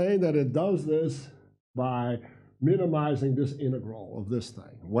explain that it does this by minimizing this integral of this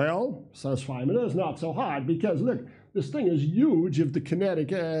thing? Well, says Feynman, it's not so hard because look, this thing is huge if the kinetic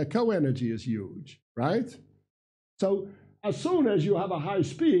co-energy is huge, right? So as soon as you have a high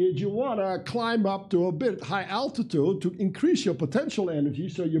speed, you want to climb up to a bit high altitude to increase your potential energy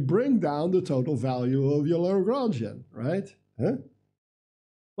so you bring down the total value of your Lagrangian, right? Huh?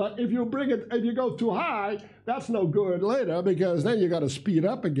 But if you go too high, that's no good later because then you got to speed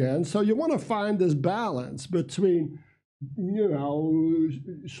up again. So you want to find this balance between, you know,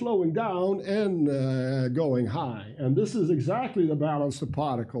 slowing down and going high. And this is exactly the balance the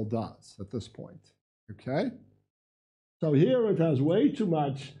particle does at this point, okay? So here it has way too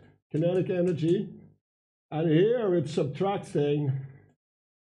much kinetic energy, and here it's subtracting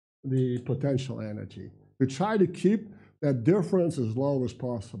the potential energy. We try to keep that difference as low as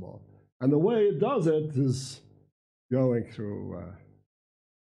possible. And the way it does it is going through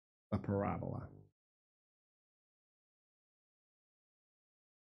a parabola.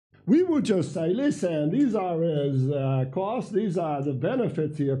 We would just say, listen, these are his costs, these are the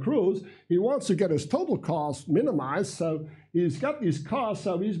benefits he accrues. He wants to get his total cost minimized, so he's got these costs,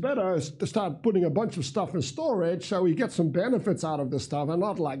 so he's better to start putting a bunch of stuff in storage so he gets some benefits out of this stuff and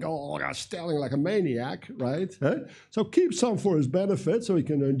not like, oh, stealing like a maniac, right? So keep some for his benefit so he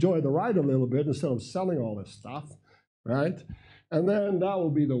can enjoy the ride a little bit instead of selling all this stuff, right? And then that will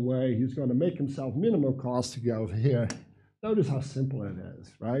be the way he's going to make himself minimum cost to go here. Notice how simple it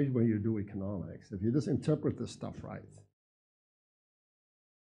is, right, when you do economics, if you just interpret this stuff right.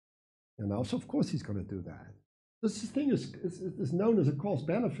 You know, so of course he's going to do that. This thing is known as a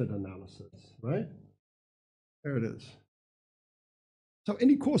cost-benefit analysis, right? There it is. So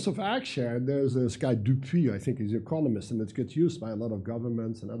any course of action, there's this guy Dupuy, I think he's an economist, and it gets used by a lot of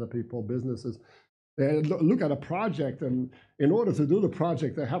governments and other people, businesses. They look at a project, and in order to do the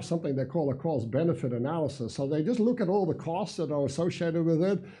project, they have something they call a cost-benefit analysis. So they just look at all the costs that are associated with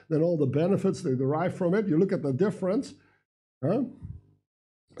it, then all the benefits they derive from it. You look at the difference, and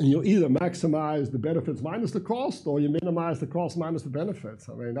you either maximize the benefits minus the cost, or you minimize the cost minus the benefits.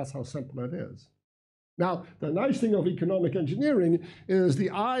 I mean, that's how simple it is. Now, the nice thing of economic engineering is the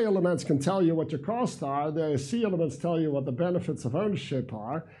I elements can tell you what your costs are, the C elements tell you what the benefits of ownership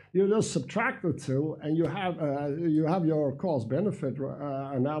are. You just subtract the two, and you have your cost-benefit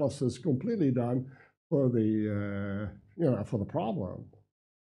analysis completely done for the for the problem.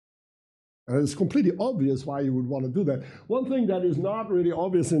 And it's completely obvious why you would want to do that. One thing that is not really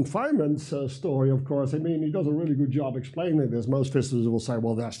obvious in Feynman's story, of course, I mean, he does a really good job explaining this. Most physicists will say,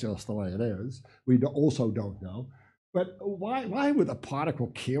 well, that's just the way it is. We also don't know. But why would a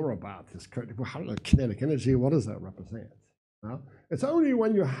particle care about this? How does kinetic energy, what does that represent? Well, it's only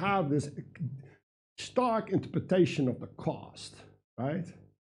when you have this stark interpretation of the cost, right?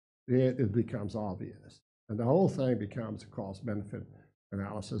 It becomes obvious. And the whole thing becomes a cost-benefit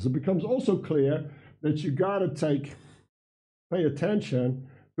analysis. It becomes also clear that you got to pay attention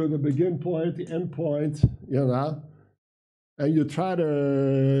to the begin point, the end point, you know, and you try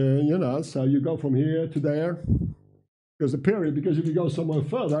to, you know, so you go from here to there. There's a period, because if you go somewhere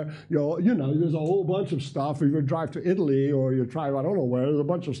further, you know, there's a whole bunch of stuff. If you drive to Italy or you drive, I don't know where, there's a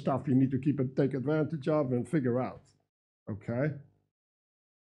bunch of stuff you need to take advantage of and figure out, okay?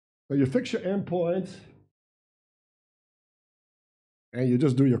 So you fix your end point, and you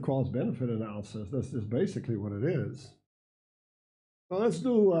just do your cost-benefit analysis. That's just basically what it is. So let's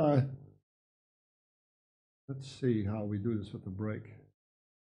see how we do this with the break.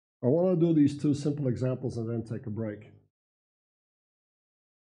 I want to do these two simple examples and then take a break.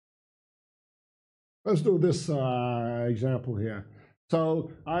 Let's do this example here.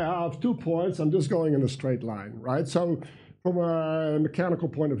 So I have 2 points. I'm just going in a straight line, right? So from a mechanical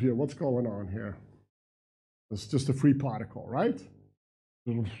point of view, what's going on here? It's just a free particle, right?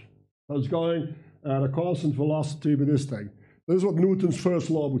 So it's going at a constant velocity with this thing. This is what Newton's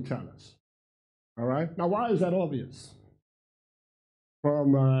first law would tell us. All right? Now, why is that obvious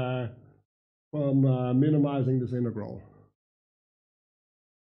from minimizing this integral?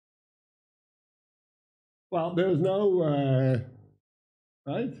 Well, there's no,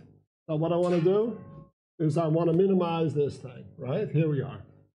 right? So what I want to do is I want to minimize this thing, right? Here we are.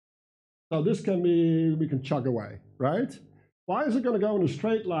 So this can be, we can chug away, right? Why is it going to go in a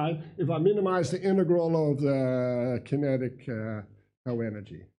straight line if I minimize the integral of the kinetic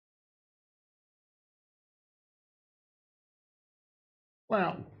co-energy?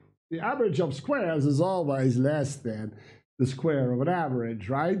 Well, the average of squares is always less than the square of an average,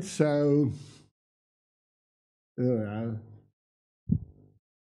 right? So,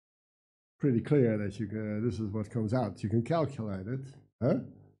 pretty clear that you can, this is what comes out. You can calculate it, huh?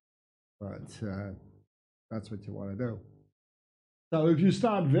 But That's what you want to do. So if you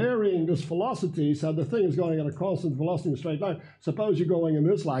start varying this velocity, so the thing is going at a constant velocity in a straight line, suppose you're going in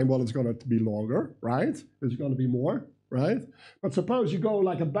this line, well, it's going to be longer, right? It's going to be more, right? But suppose you go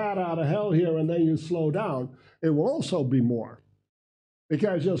like a bat out of hell here and then you slow down, it will also be more.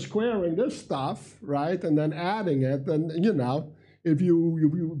 Because you're squaring this stuff, right, and then adding it, then, you know, if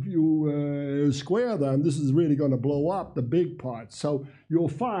you square them, this is really going to blow up the big parts. So you'll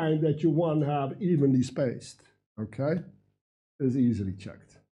find that you want to have evenly spaced, okay? Is easily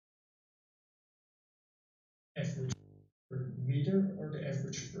checked. Average per meter or the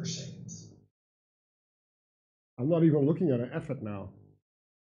average per second? I'm not even looking at an effort now.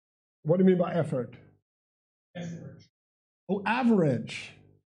 What do you mean by effort? Average. Oh, average.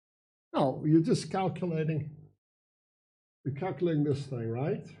 No, you're just calculating. You're calculating this thing,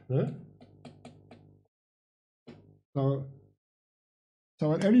 right? Huh?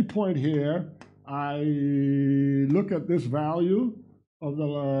 So at any point here, I look at this value of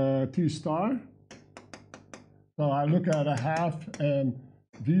the T star. So I look at a half and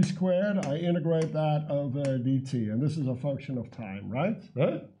V squared, I integrate that over dt, and this is a function of time, right?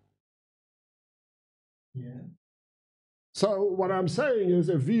 Huh? Yeah. So what I'm saying is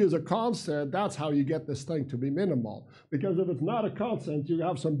if V is a constant, that's how you get this thing to be minimal. Because if it's not a constant, you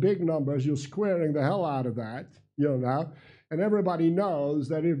have some big numbers, you're squaring the hell out of that, you know, and everybody knows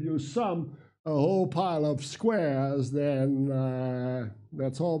that if you sum a whole pile of squares, then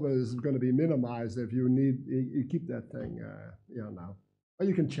that's always going to be minimized if you need, you keep that thing, you know. Or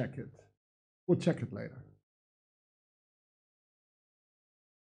you can check it. We'll check it later.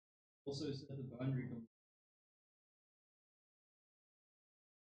 Also set the boundary.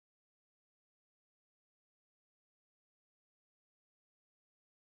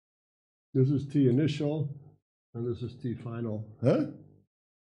 This is T initial, and this is T final. Huh?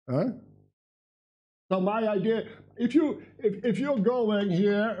 Huh? So my idea, if you're going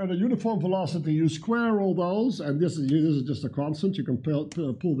here at a uniform velocity, you square all those, and this is just a constant. You can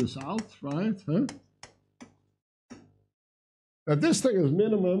pull this out, right? Huh? Now this thing is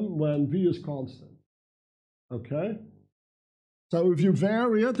minimum when V is constant. Okay. So if you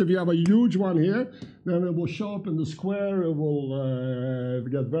vary it, if you have a huge one here, then it will show up in the square. It will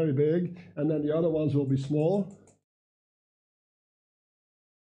get very big, and then the other ones will be small.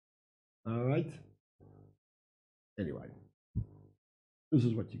 All right. Anyway, this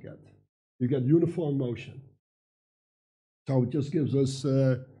is what you get. You get uniform motion. So it just gives us,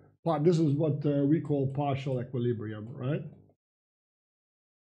 this is what we call partial equilibrium, right?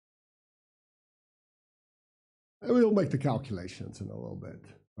 And we'll make the calculations in a little bit,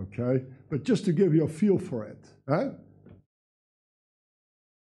 okay? But just to give you a feel for it, huh?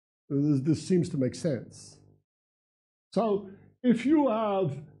 This seems to make sense. So if you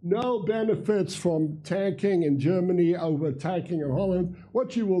have no benefits from tanking in Germany over tanking in Holland,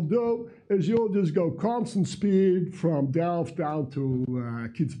 what you will do is you'll just go constant speed from Delft down to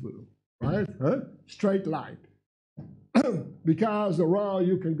Kitzbühel, right? Huh? Straight line. Because the road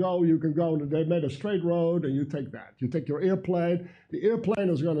you can go, they made a straight road and you take that. You take your airplane, the airplane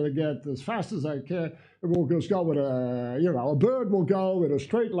is going to get as fast as I can, it will just go with a bird will go with a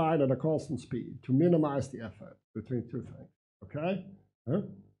straight line at a constant speed to minimize the effort between two things, okay? Huh?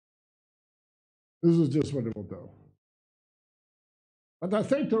 This is just what it will do. But I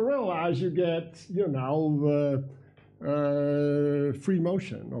think to realize you get, free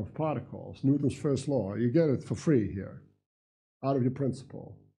motion of particles, Newton's first law. You get it for free here, out of your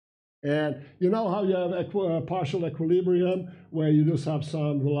principle. And you know how you have partial equilibrium, where you just have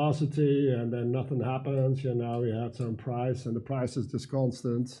some velocity and then nothing happens, you have some price and the price is just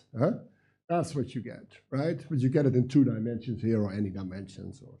constant. Huh? That's what you get, right? But you get it in 2 dimensions here or any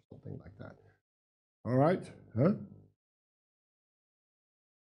dimensions or something like that. All right? Huh?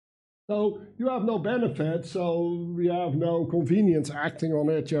 So you have no benefit, so you have no convenience acting on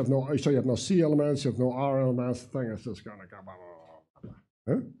it. You have no C elements, you have no R elements. The thing is just going to come.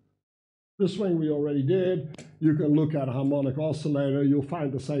 Huh? This thing we already did. You can look at a harmonic oscillator. You'll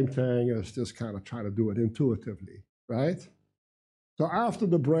find the same thing. It's just kind of try to do it intuitively, right? So after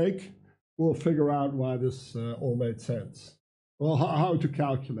the break, we'll figure out why this all made sense. Well, how to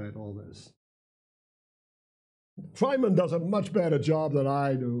calculate all this. Feynman does a much better job than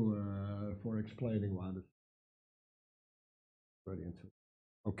I do for explaining why this is ready into.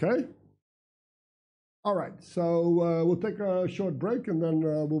 Okay? All right, so we'll take a short break and then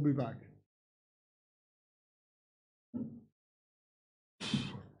we'll be back.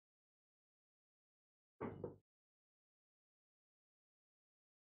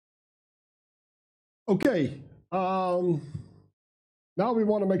 Okay. Now we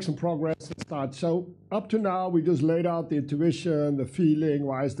want to make some progress and start. So up to now, we just laid out the intuition, the feeling,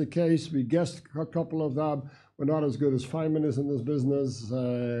 why is the case. We guessed a couple of them. We're not as good as Feynman is in this business,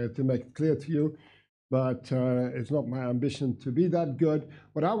 to make it clear to you. But it's not my ambition to be that good.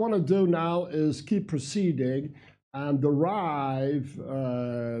 What I want to do now is keep proceeding and derive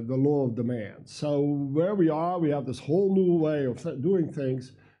the law of demand. So where we are, we have this whole new way of doing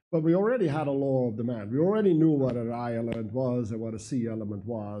things. But we already had a law of demand. We already knew what an I element was and what a C element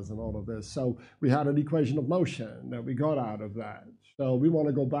was and all of this. So we had an equation of motion that we got out of that. So we want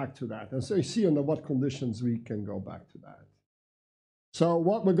to go back to that. And so you see under what conditions we can go back to that. So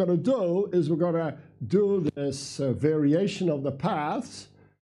what we're going to do is we're going to do this variation of the paths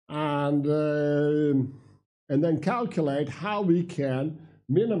and then calculate how we can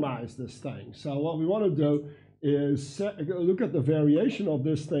minimize this thing. So what we want to do is look at the variation of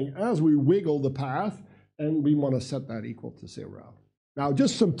this thing as we wiggle the path, and we want to set that equal to 0. Now,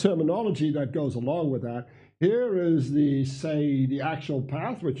 just some terminology that goes along with that. Here is the actual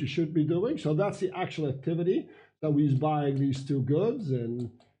path, which you should be doing. So that's the actual activity. So he's buying these two goods, and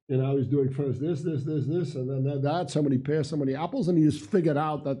he's doing first this, and then that, so many pears, so many apples, and he's figured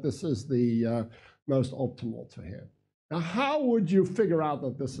out that this is the most optimal to him. Now, how would you figure out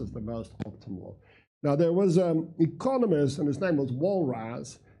that this is the most optimal? Now, there was an economist, and his name was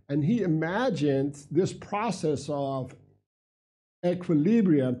Walras, and he imagined this process of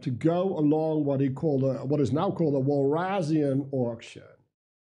equilibrium to go along what is now called a Walrasian auction.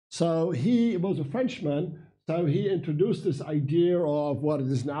 So he was a Frenchman, so he introduced this idea of what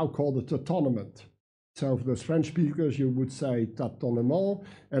is now called a tâtonnement. So for the French speakers, you would say tâtonnement,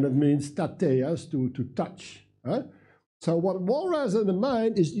 and it means tâter, to touch. Huh? So what Walras had in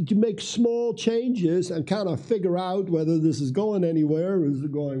mind is to make small changes and kind of figure out whether this is going anywhere, or is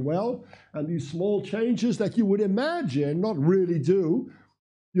it going well. And these small changes that you would imagine, not really do,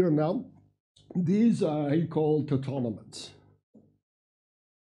 these he called tâtonnements.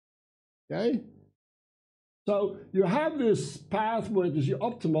 Okay? So you have this path where it is your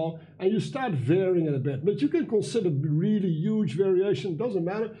optimal, and you start varying it a bit. But you can consider really huge variation, doesn't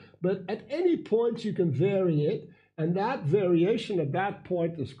matter. But at any point, you can vary it. And that variation at that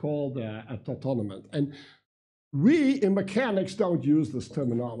point is called a tâtonnement. And we in mechanics don't use this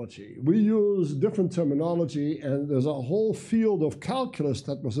terminology. We use different terminology, and there's a whole field of calculus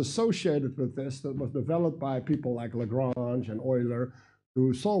that was associated with this that was developed by people like Lagrange and Euler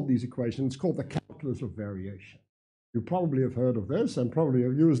who solved these equations. It's called the calculus of variation. You probably have heard of this and probably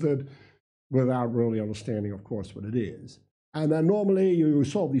have used it without really understanding, of course, what it is. And then normally you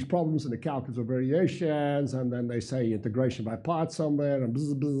solve these problems in the calculus of variations, and then they say integration by parts somewhere, and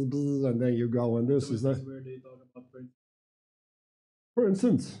bzz, bzz, bzz, and then you go, and this is the... where they talk about For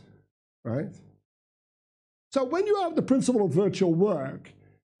instance, right? So when you have the principle of virtual work,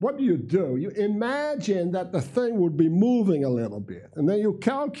 what do? You imagine that the thing would be moving a little bit, and then you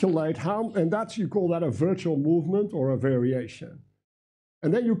calculate how, and you call that a virtual movement or a variation.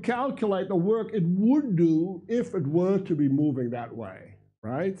 And then you calculate the work it would do if it were to be moving that way,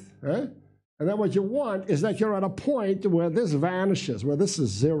 right? And then what you want is that you're at a point where this vanishes, where this is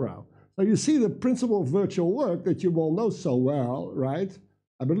 0. So you see the principle of virtual work that you will know so well, right?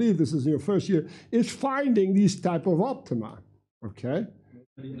 I believe this is in your first year, is finding these type of optima, okay?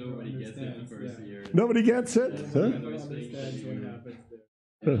 Nobody gets it in the first year. Nobody gets it? Huh? Nobody understands what happens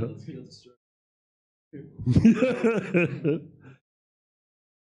there.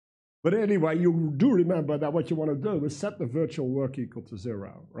 But anyway, you do remember that what you want to do is set the virtual work equal to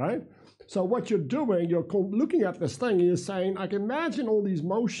 0, right? So what you're doing, you're looking at this thing and you're saying, I can imagine all these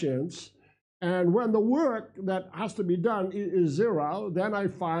motions, and when the work that has to be done is 0, then I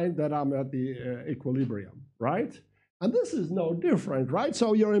find that I'm at the equilibrium, right? And this is no different, right?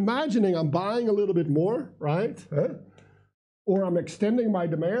 So you're imagining I'm buying a little bit more, right? Or I'm extending my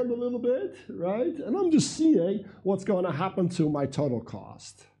demand a little bit, right? And I'm just seeing what's going to happen to my total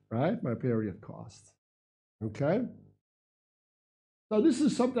cost. Right, my period cost, okay? So this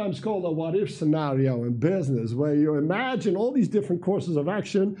is sometimes called a what-if scenario in business, where you imagine all these different courses of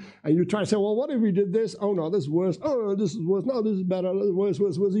action, and you try to say, well, what if we did this? Oh, no, this is worse. Oh, this is worse. No, this is better. This is worse,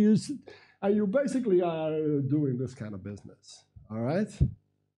 worse, worse. And you basically are doing this kind of business, all right?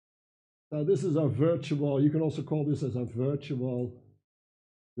 So this is a virtual, you can also call this as a virtual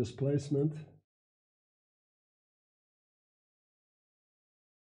displacement.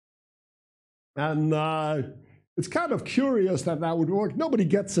 And it's kind of curious that would work. Nobody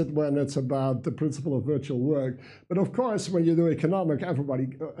gets it when it's about the principle of virtual work. But of course, when you do economics,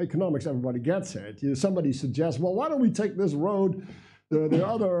 everybody gets it. Somebody suggests, well, why don't we take this road the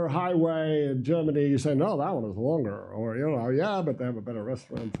other highway in Germany, you say, no, that one is longer. Or, yeah, but they have a better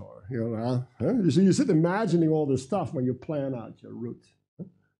restaurant. Or, huh? You sit imagining all this stuff when you plan out your route.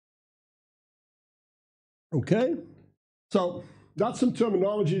 Okay? So that's some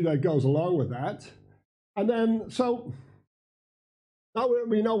terminology that goes along with that. And then, so now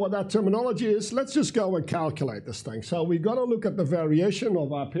we know what that terminology is. Let's just go and calculate this thing. So we got to look at the variation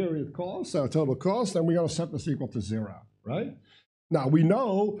of our period cost, our total cost, and we're going to set this equal to 0, right? Now, we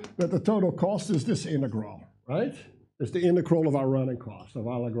know that the total cost is this integral, right? It's the integral of our running cost, of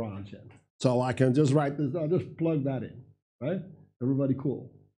our Lagrangian. So I can just write this, I'll just plug that in, right? Everybody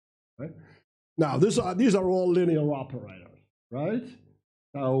cool, right? Now, these are all linear operators, right?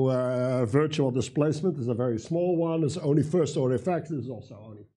 So virtual displacement is a very small one. It's only first order effects. It's also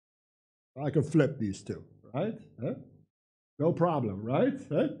only. I can flip these two, right? Huh? No problem, right?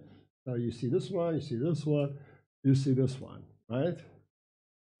 Huh? So you see this one, you see this one, you see this one, right?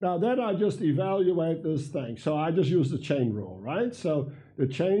 Now then I just evaluate this thing. So I just use the chain rule, right? So the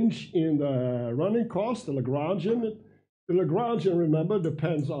change in the running cost, the Lagrangian, remember,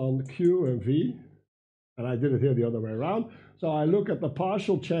 depends on Q and V. And I did it here the other way around. So I look at the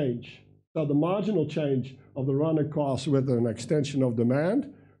partial change, so the marginal change of the running cost with an extension of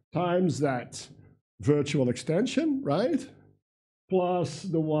demand times that virtual extension, right? Plus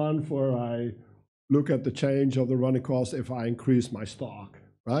the one for I look at the change of the running cost if I increase my stock,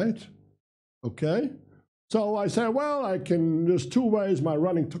 right? Okay? So I say, well, there's two ways my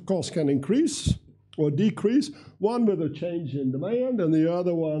running cost can increase or decrease, one with a change in demand and the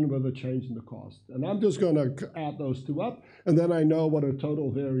other one with a change in the cost. And I'm just going to add those two up, and then I know what a total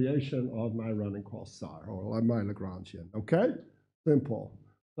variation of my running costs are, or my Lagrangian, okay? Simple.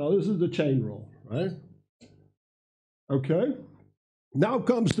 So this is the chain rule, right? Okay? Now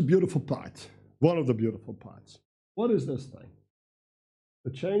comes the beautiful part, one of the beautiful parts. What is this thing?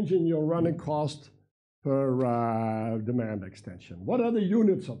 The change in your running cost per demand extension. What are the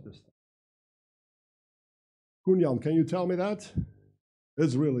units of this thing? Kunjan, can you tell me that?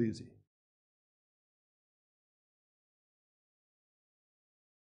 It's real easy.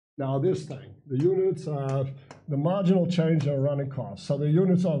 Now this thing, the units of the marginal change in running costs. So the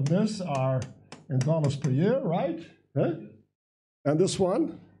units of this are in dollars per year, right? Huh? And this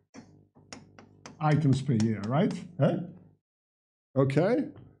one, items per year, right? Huh? Okay.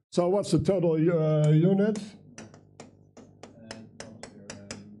 So what's the total unit?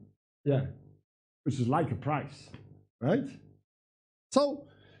 Yeah. Which is like a price, right? So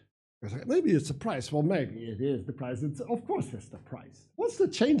maybe it's a price. Well, maybe it is the price. Of course it's the price. What's the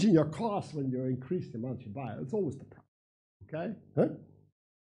change in your cost when you increase the amount you buy? It's always the price, okay? Huh?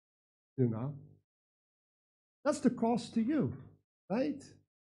 That's the cost to you, right?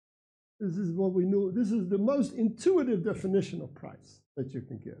 This is what we know. This is the most intuitive definition of price that you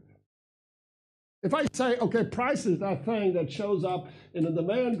can give. If I say, okay, price is that thing that shows up in a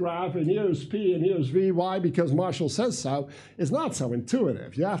demand graph, and here's P and here's V, why? Because Marshall says so, it's not so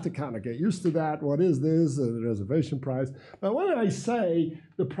intuitive. You have to kind of get used to that. What is this? The reservation price. But when I say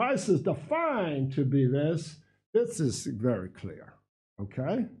the price is defined to be this is very clear,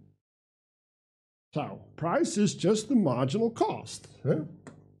 okay? So price is just the marginal cost. Huh?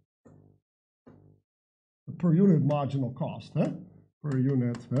 The per unit marginal cost, huh? Per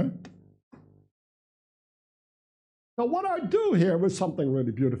unit, huh? So what I do here was something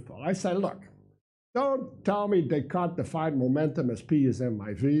really beautiful. I say, look, don't tell me Descartes defined momentum as P is M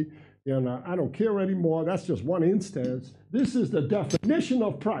by V. I don't care anymore. That's just one instance. This is the definition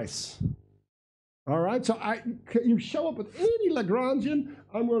of price. All right, so you show up with any Lagrangian,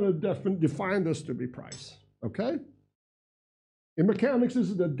 I'm going to define this to be price, okay? In mechanics, this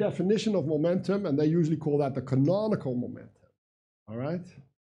is the definition of momentum, and they usually call that the canonical momentum, all right?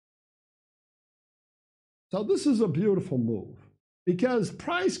 So this is a beautiful move, because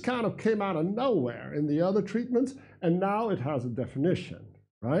price kind of came out of nowhere in the other treatments, and now it has a definition,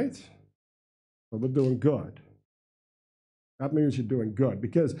 right? So we're doing good. That means you're doing good,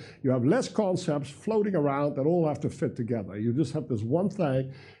 because you have less concepts floating around that all have to fit together. You just have this one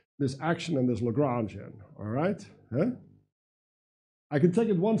thing, this action and this Lagrangian, all right? Huh? I can take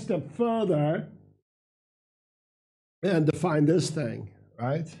it one step further and define this thing,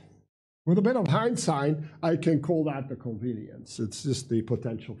 right? With a bit of hindsight, I can call that the convenience. It's just the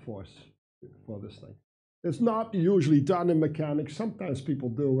potential force for this thing. It's not usually done in mechanics. Sometimes people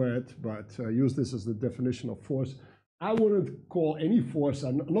do it, but use this as the definition of force. I wouldn't call any force,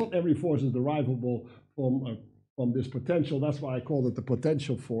 and not every force is derivable from this potential. That's why I called it the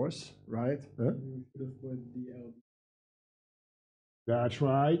potential force, right? Huh? That's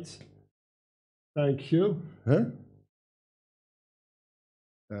right. Thank you. Huh?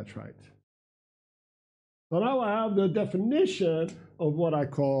 That's right. So now I have the definition of what I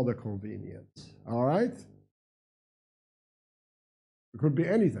call the convenience. All right? It could be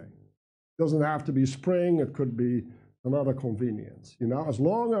anything. It doesn't have to be spring. It could be another convenience. You know, as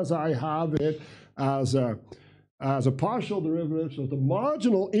long as I have it as a partial derivative, so the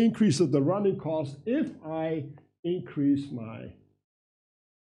marginal increase of the running cost if I increase my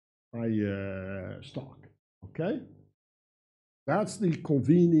stock. Okay? That's the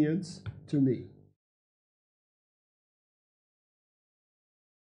convenience to me.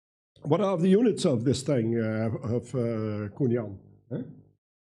 What are the units of this thing, of Kunyan? Huh?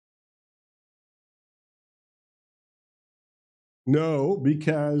 No,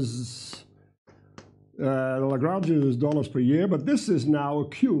 because Lagrange is dollars per year, but this is now a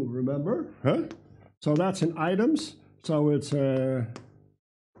Q, remember? Huh? So that's in items, so it's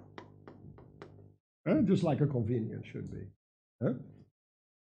just like a convenience should be. Huh?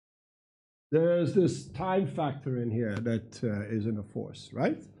 There's this time factor in here that is in a force,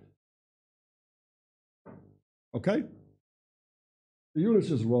 right? Okay? The units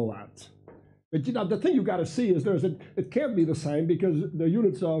just roll out. But you know, the thing you got to see is it can't be the same because the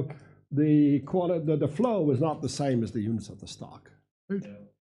units of the flow is not the same as the units of the stock. Right?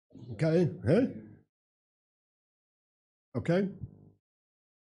 Okay? Huh? Okay?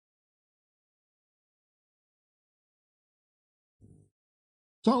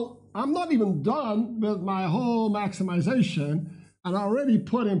 So I'm not even done with my whole maximization, and I already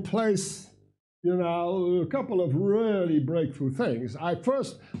put in place, you know, a couple of really breakthrough things.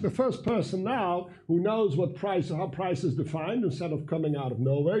 The first person now who knows how price is defined instead of coming out of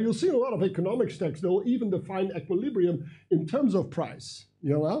nowhere. You'll see a lot of economics texts, they'll even define equilibrium in terms of price,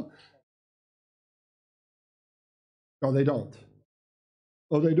 you know? Oh, they don't.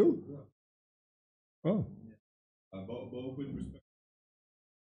 Oh, they do? Oh. Both with respect.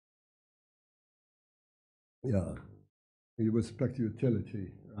 Yeah. With respect to utility,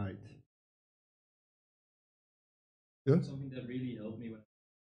 right. Yeah? Something that really helped me when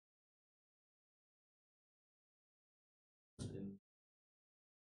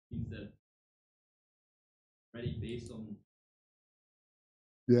means that already based on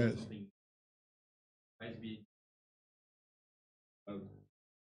Yes. something price being out.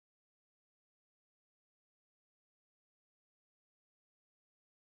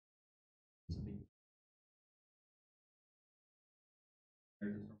 Something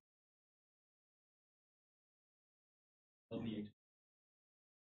help me.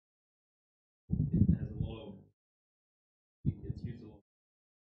 It has a lot of it's used a lot.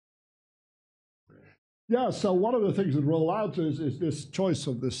 Yeah, so one of the things that roll out is this choice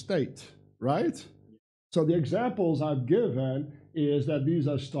of the state, right? So the examples I've given is that these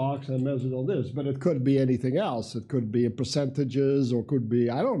are stocks and measured on this, but it could be anything else. It could be in percentages or could be,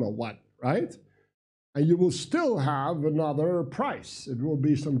 I don't know what, right? And you will still have another price. It will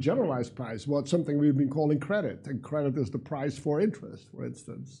be some generalized price, something we've been calling credit. And credit is the price for interest, for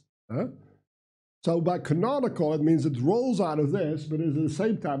instance. Huh? So by canonical, it means it rolls out of this, but is at the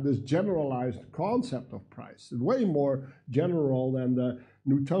same time this generalized concept of price. It's way more general than the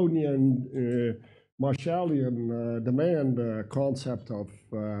Newtonian, Marshallian demand concept of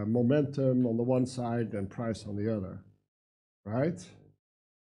momentum on the one side and price on the other, right?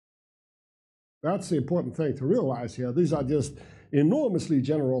 That's the important thing to realize here. These are just enormously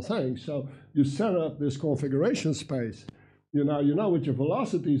general things. So you set up this configuration space. You know what your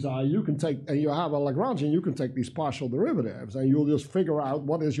velocities are. You can take, and you have a Lagrangian, you can take these partial derivatives, and you'll just figure out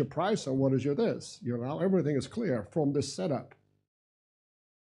what is your price and what is your this. You know, everything is clear from this setup.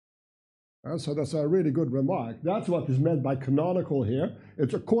 So that's a really good remark. That's what is meant by canonical here.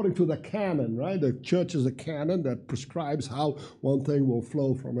 It's according to the canon, right? The church is a canon that prescribes how one thing will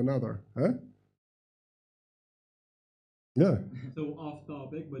flow from another. Huh? Yeah. So off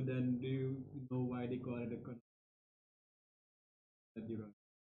topic, but then do you know why they call it a that you run?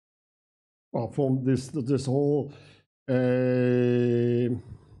 Well, from this whole, yeah,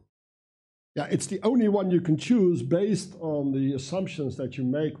 it's the only one you can choose based on the assumptions that you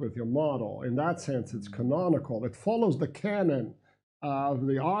make with your model. In that sense, it's canonical. It follows the canon of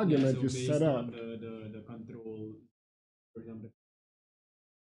the argument so you set up. On the control, for example,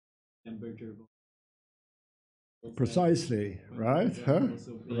 temperature. Precisely, right? Huh?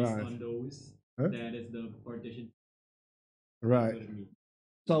 Also based on those, that is the partition. Right.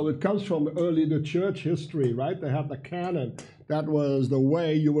 So it comes from the church history, right? They have the canon. That was the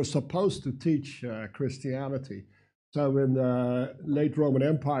way you were supposed to teach Christianity. So in the late Roman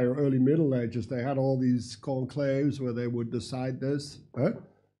Empire, early Middle Ages, they had all these conclaves where they would decide this. Huh?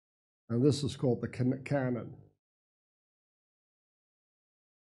 And this is called the canon.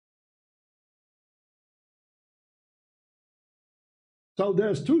 So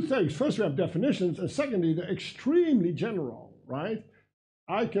there's two things. First, we have definitions, and secondly, they're extremely general, right?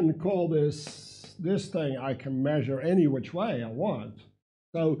 I can call this thing, I can measure any which way I want.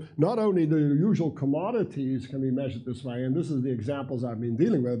 So not only the usual commodities can be measured this way, and this is the examples I've been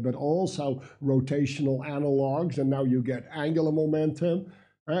dealing with, but also rotational analogs, and now you get angular momentum.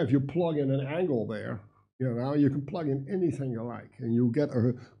 If you plug in an angle there, you know, you can plug in anything you like, and you get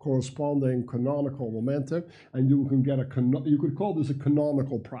a corresponding canonical momentum, and you can get you could call this a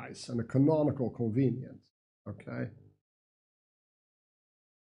canonical price and a canonical convenience, okay?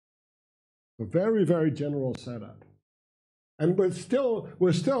 A very, very general setup. And we're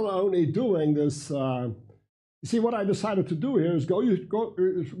still only doing this. You see, what I decided to do here is go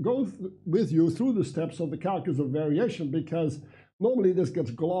with you through the steps of the calculus of variation, because normally this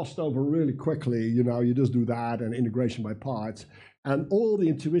gets glossed over really quickly. You know, you just do that and integration by parts, and all the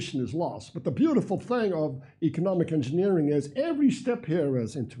intuition is lost. But the beautiful thing of economic engineering is every step here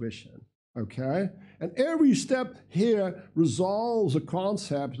is intuition, okay? And every step here resolves a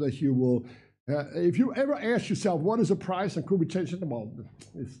concept that you will. If you ever ask yourself, what is a price and could we change it? Well,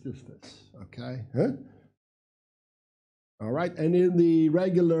 it's just this, okay? Huh? All right, and in the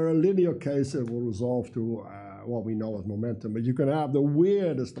regular linear case, it will resolve to what we know as momentum, but you can have the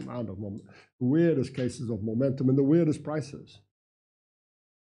weirdest amount of weirdest cases of momentum and the weirdest prices.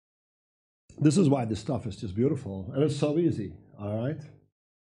 This is why this stuff is just beautiful, and it's so easy, all right?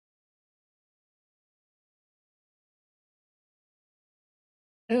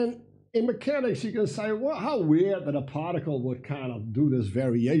 And in mechanics, you can say, well, how weird that a particle would kind of do this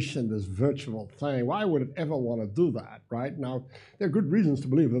variation, this virtual thing. Why would it ever want to do that, right? Now, there are good reasons to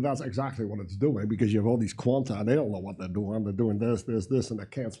believe that that's exactly what it's doing, because you have all these quanta, and they don't know what they're doing. They're doing this, this, this, and they're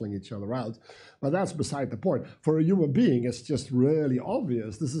canceling each other out. But that's beside the point. For a human being, it's just really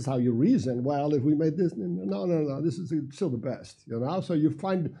obvious. This is how you reason. Well, if we made this, no, this is still the best, you know? So you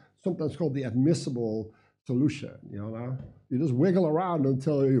find sometimes called the admissible solution, you know? You just wiggle around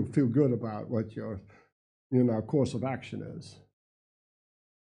until you feel good about what your, you know, course of action is.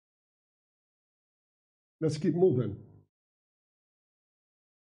 Let's keep moving.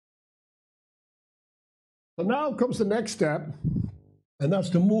 So now comes the next step, and that's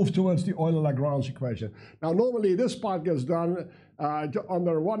to move towards the Euler-Lagrange equation. Now, normally this part gets done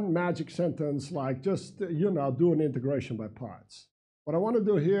under one magic sentence, like just, you know, do an integration by parts. What I want to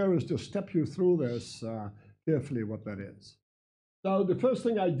do here is just step you through this carefully, what that is. So the first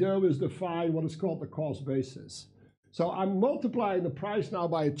thing I do is define what is called the cost basis. So I'm multiplying the price now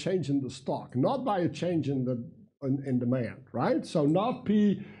by a change in the stock, not by a change in demand, right? So not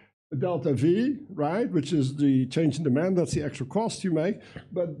P delta V, right, which is the change in demand, that's the extra cost you make,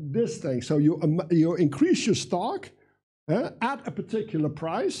 but this thing. So you increase your stock at a particular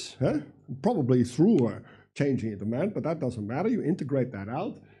price, probably through a changing in demand, but that doesn't matter. You integrate that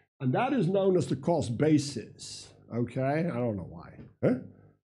out, and that is known as the cost basis. Okay, I don't know why.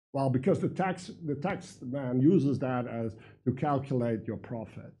 Well, because the tax man uses that as to calculate your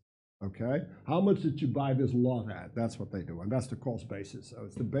profit. Okay, how much did you buy this lot at? That's what they do, and that's the cost basis. So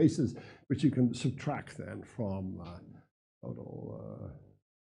it's the basis which you can subtract then from total.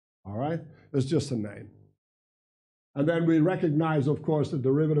 All right, it's just a name. And then we recognize, of course, the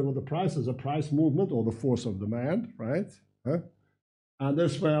derivative of the price as a price movement or the force of demand, right? And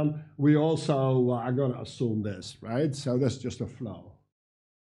this one, we also are going to assume this, right? So that's just a flow.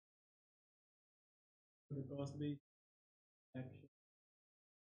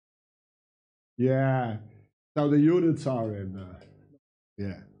 Yeah. So the units are in,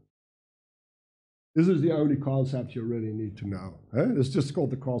 yeah. This is the only concept you really need to know. It's just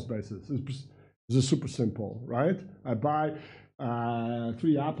called the cost basis. This is super simple, right? I buy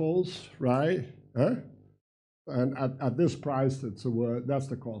 3 apples, right? And at this price, that's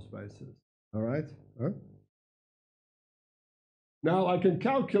the cost basis, all right? Now I can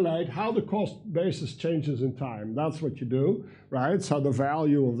calculate how the cost basis changes in time. That's what you do, right? So the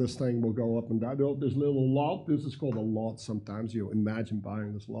value of this thing will go up and down. This little lot, this is called a lot sometimes. You imagine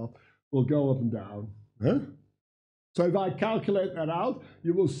buying this lot, will go up and down. So if I calculate that out,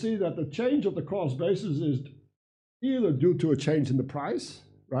 you will see that the change of the cost basis is either due to a change in the price,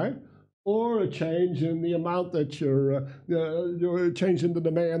 right? Or a change in the amount that your change in the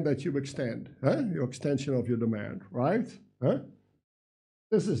demand that you extend, your extension of your demand, right?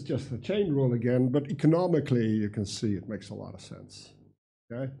 This is just a chain rule again, but economically you can see it makes a lot of sense,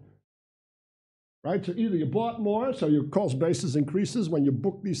 okay? Right, so either you bought more, so your cost basis increases when you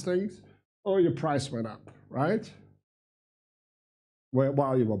book these things, or your price went up, right?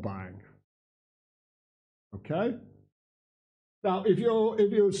 While you were buying, okay? Now, if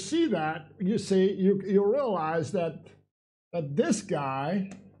you see that, you realize that that this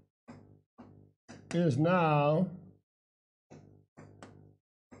guy is now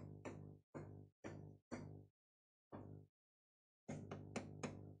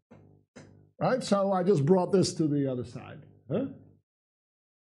right, so I just brought this to the other side. Huh?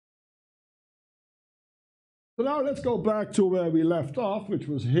 So now let's go back to where we left off, which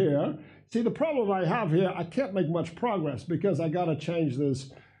was here. See, the problem I have here, I can't make much progress because I got to change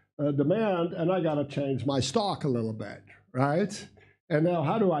this demand and I got to change my stock a little bit, right? And now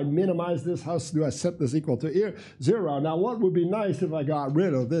how do I minimize this? How do I set this equal to 0? Now, what would be nice if I got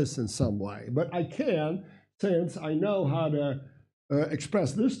rid of this in some way? But I can, since I know how to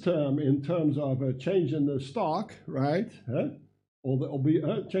express this term in terms of a change in the stock, right? Huh? Or there'll be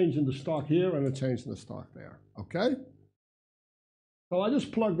a change in the stock here and a change in the stock there, okay? So I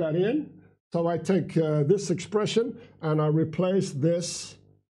just plug that in. So I take this expression and I replace this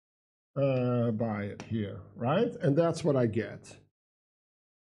by it here, right? And that's what I get.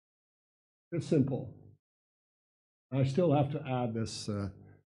 It's simple. I still have to add this the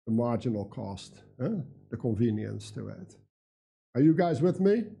marginal cost, the convenience to it. Are you guys with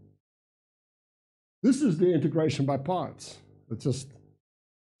me? This is the integration by parts. It's just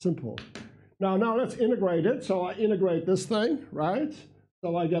simple. Now let's integrate it. So I integrate this thing, right?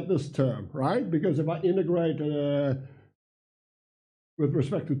 So I get this term, right? Because if I integrate with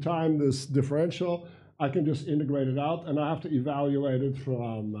respect to time this differential, I can just integrate it out, and I have to evaluate it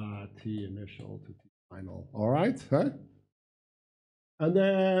from t initial to t final. All right? Huh? And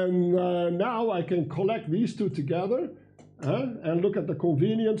then now I can collect these two together and look at the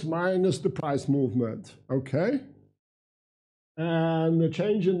convenience minus the price movement. Okay? And the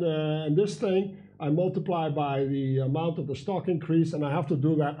change in this thing, I multiply by the amount of the stock increase, and I have to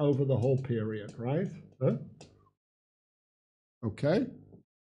do that over the whole period, right? Huh? Okay?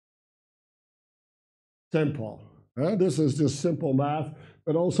 Simple. This is just simple math,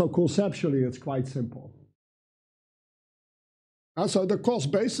 but also conceptually it's quite simple. So the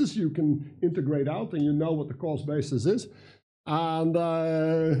cost basis you can integrate out, and you know what the cost basis is. And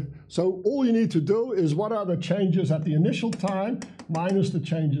so all you need to do is what are the changes at the initial time minus the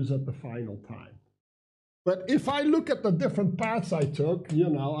changes at the final time. But if I look at the different paths I took, you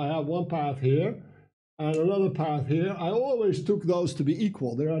know, I have one path here and another path here. I always took those to be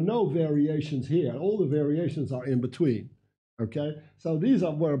equal. There are no variations here. All the variations are in between. Okay? So these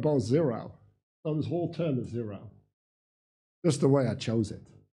were both 0. So this whole term is 0. Just the way I chose it.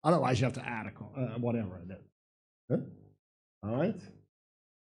 Otherwise, you have to add whatever it is. Huh? All right?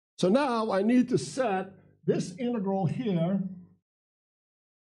 So now I need to set this integral here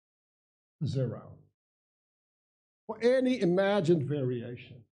to 0 for any imagined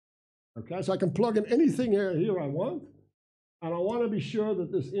variation. Okay, so I can plug in anything here I want, and I want to be sure that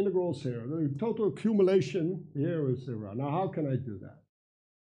this integral is 0. The total accumulation here is 0. Now, how can I do that?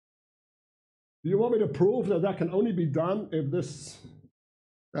 Do you want me to prove that that can only be done if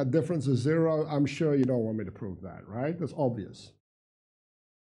that difference is 0? I'm sure you don't want me to prove that, right? That's obvious.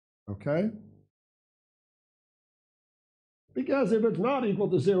 Okay? Because if it's not equal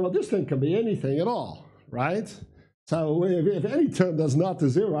to 0, this thing can be anything at all, right? So if any term does not to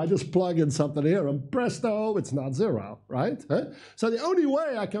 0, I just plug in something here, and presto, it's not 0, right? Huh? So the only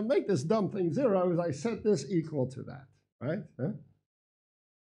way I can make this dumb thing 0 is I set this equal to that, right? Huh?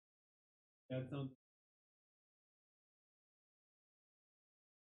 That sounds.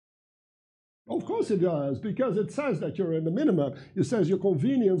 Of course it does, because it says that you're in the minimum. It says your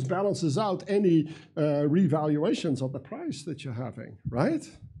convenience balances out any revaluations of the price that you're having, right?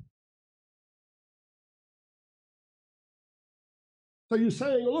 So you're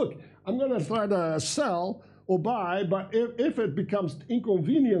saying, look, I'm going to try to sell or buy, but if it becomes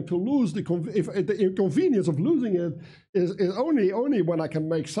inconvenient to lose if the inconvenience of losing it is only when I can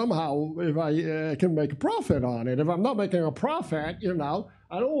make somehow, if I can make a profit on it. If I'm not making a profit, you know,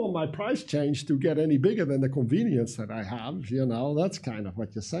 I don't want my price change to get any bigger than the convenience that I have, you know, that's kind of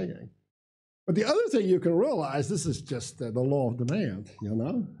what you're saying. But the other thing you can realize, this is just the law of demand, you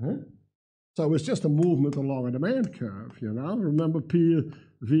know. Huh? So it's just a movement along a demand curve, you know. Remember P,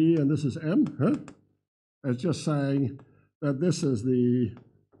 V, and this is M, huh? It's just saying that this is the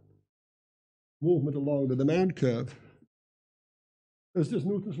movement along the demand curve. It's just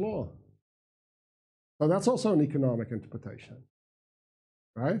Newton's law. So that's also an economic interpretation,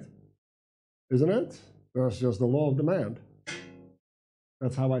 right? Isn't it? That's just the law of demand.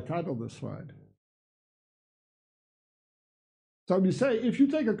 That's how I titled this slide. So you say if you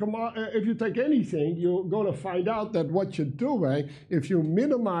take anything, you're going to find out that what you're doing, if you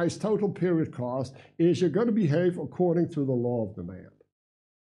minimize total period cost, is you're going to behave according to the law of demand.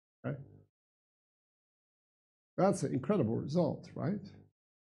 Okay? That's an incredible result, right?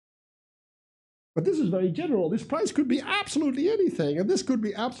 But this is very general. This price could be absolutely anything, and this could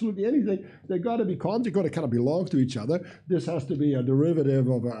be absolutely anything. They got to be conjugate, got to kind of belong to each other. This has to be a derivative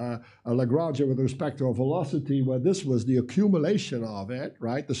of a Lagrangian with respect to a velocity, where this was the accumulation of it,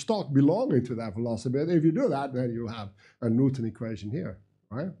 right? The stock belonging to that velocity. And if you do that, then you have a Newton equation here,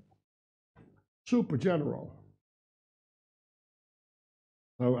 right? Super general.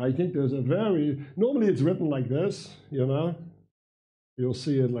 So I think there's a very, normally it's written like this, you know? You'll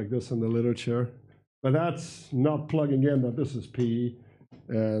see it like this in the literature. But that's not plugging in that this is P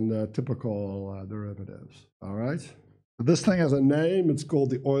and typical derivatives, all right? But this thing has a name. It's called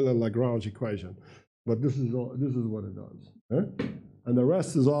the Euler-Lagrange equation. But this is what it does. Huh? And the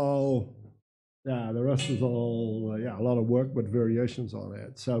rest is all, yeah, a lot of work, but variations on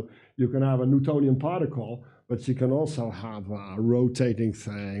it. So you can have a Newtonian particle, but you can also have a rotating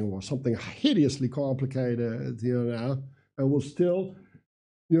thing or something hideously complicated, you know, and we'll still,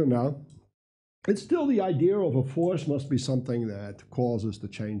 you know, it's still the idea of a force must be something that causes the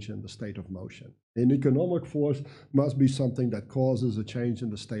change in the state of motion. An economic force must be something that causes a change in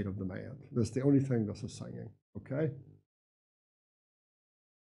the state of demand. That's the only thing this is saying, okay?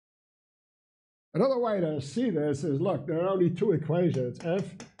 Another way to see this is, look, there are only two equations. F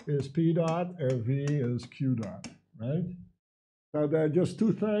is P dot and V is Q dot, right? So there are just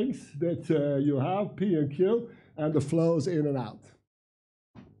two things that you have, P and Q, and the flows in and out.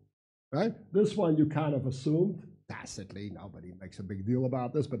 Right? This one you kind of assumed tacitly. Nobody makes a big deal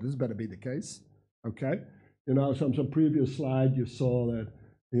about this, but this better be the case. Okay? You know, some previous slide you saw that,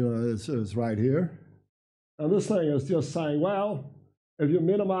 you know, it's right here. And this thing is just saying, well, if you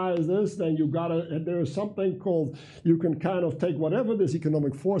minimize this, then you gotta, there is something called, you can kind of take whatever this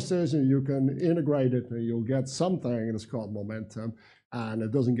economic force is and you can integrate it and you'll get something, and it's called momentum. And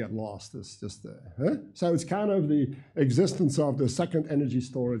it doesn't get lost. It's just, so it's kind of the existence of the second energy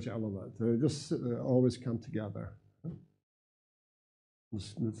storage element. They just always come together.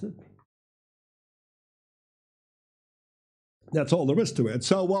 That's it. That's all there is to it.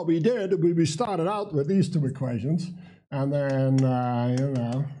 So what we did, we started out with these two equations, and then, you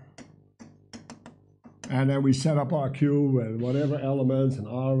know, and then we set up our Q and whatever elements and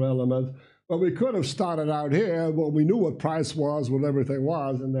R elements. But we could have started out here when we knew what price was, what everything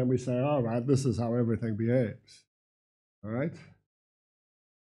was, and then we say, all right, this is how everything behaves. All right?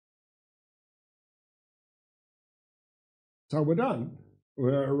 So we're done.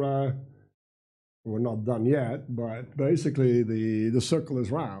 We're not done yet, but basically the circle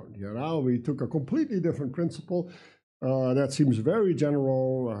is round. You know, we took a completely different principle. That seems very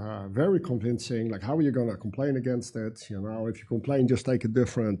general, very convincing. Like, how are you going to complain against it? You know, if you complain, just take a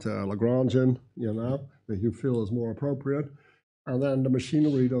different Lagrangian, you know, that you feel is more appropriate. And then the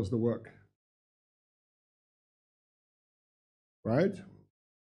machinery does the work. Right?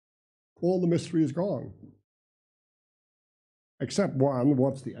 All the mystery is gone. Except one,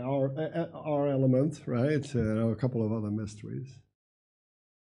 what's the R element, right? A couple of other mysteries.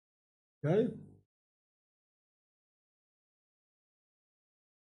 Okay?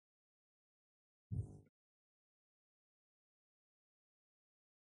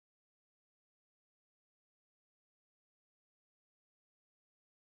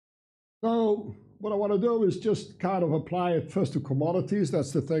 So what I want to do is just kind of apply it first to commodities.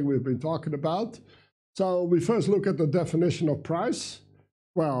 That's the thing we've been talking about. So we first look at the definition of price.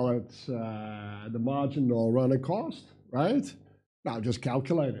 Well, it's the marginal running cost, right? Now just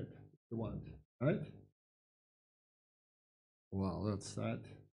calculate it if you want, right? Well, that's that.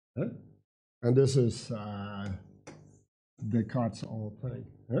 Huh? And this is Descartes' whole thing.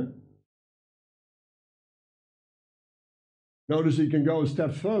 Huh? Notice you can go a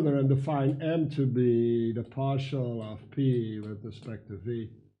step further and define M to be the partial of P with respect to V.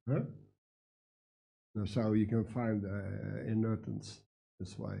 Huh? So you can find inertance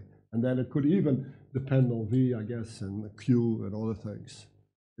this way. And then it could even depend on V, I guess, and Q and other things,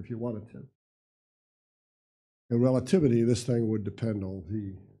 if you wanted to. In relativity, this thing would depend on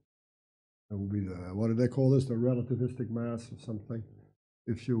V. It would be the, what do they call this? The relativistic mass or something.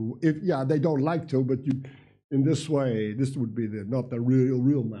 Yeah, they don't like to, but you, in this way, this would be the, not the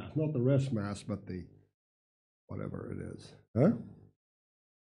real mass, not the rest mass, but the, whatever it is. Huh?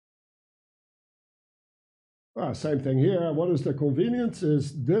 Same thing here. What is the convenience?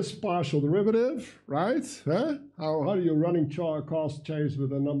 Is this partial derivative, right? Huh? How do you running cost change with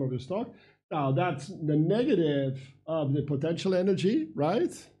the number of the stock? Now, that's the negative of the potential energy,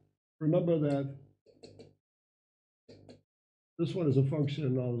 right? Remember that this one is a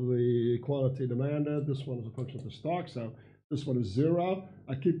function of the quantity demanded. This one is a function of the stock. So this one is 0.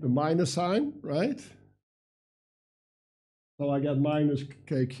 I keep the minus sign, right? So I get minus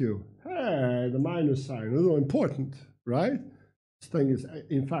KQ. Hey, the minus sign is important, right? This thing is,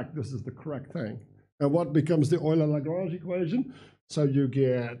 in fact, this is the correct thing. And what becomes the Euler-Lagrange equation? So you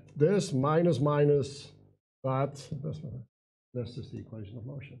get this minus that. That's just the equation of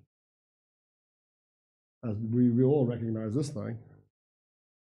motion. As we all recognize this thing,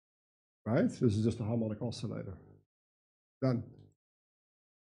 right? This is just a harmonic oscillator. Done.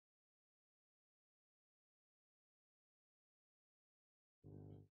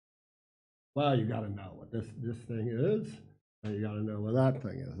 Well, you got to know what this thing is, and you got to know what that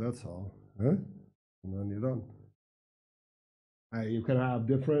thing is. That's all. Huh? And then you're done. You can have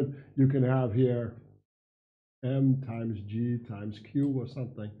different, you can have here M times G times Q or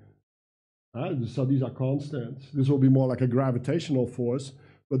something. So these are constants. This will be more like a gravitational force,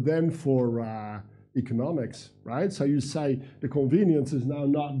 but then for economics, right? So you say the convenience is now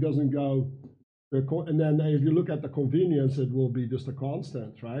doesn't go, and then if you look at the convenience, it will be just a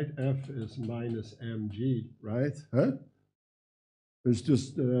constant, right? F is minus mg, right? Huh? It's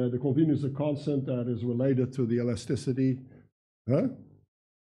just the convenience is a constant that is related to the elasticity, huh?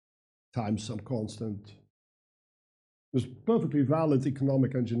 Times some constant. It's perfectly valid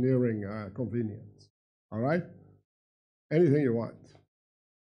economic engineering convenience, all right? Anything you want.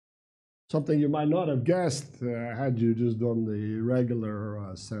 Something you might not have guessed had you just done the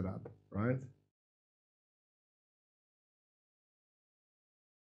regular setup, right?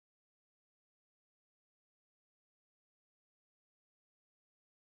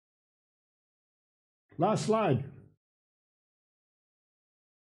 Last slide.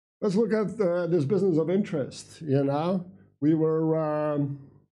 Let's look at this business of interest. You know, we were,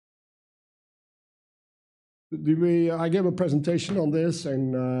 I gave a presentation on this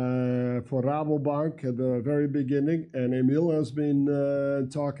and for Rabobank at the very beginning, and Emil has been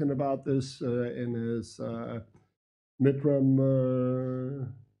talking about this in his midterm.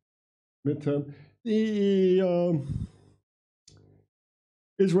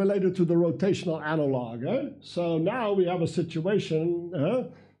 Is related to the rotational analog. So now we have a situation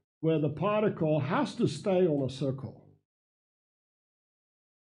where the particle has to stay on a circle.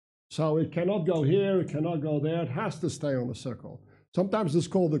 So it cannot go here, it cannot go there, it has to stay on a circle. Sometimes it's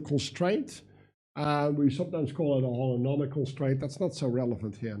called a constraint. We sometimes call it a holonomic constraint. That's not so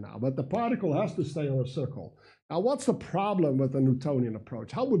relevant here now, but the particle has to stay on a circle. Now, what's the problem with the Newtonian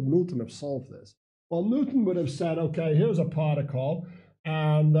approach? How would Newton have solved this? Well, Newton would have said, okay, here's a particle,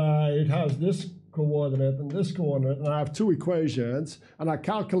 and it has this coordinate and this coordinate, and I have two equations, and I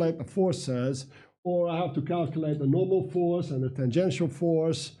calculate the forces, or I have to calculate the normal force and the tangential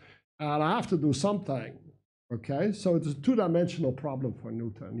force, and I have to do something, okay? So it's a two-dimensional problem for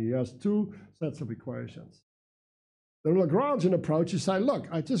Newton. He has two sets of equations. The Lagrangian approach, you say, look,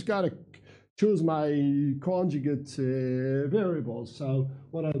 I just got to choose my conjugate variables. So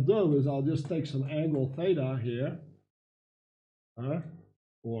what I'll do is I'll just take some angle theta here,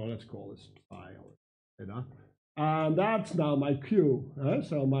 or let's call this psi, theta, and that's now my Q.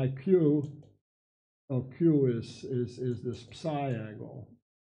 So my Q, Q is this psi angle.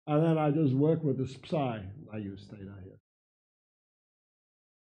 And then I just work with this psi. I use theta here.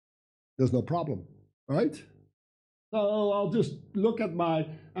 There's no problem, right? So I'll just look at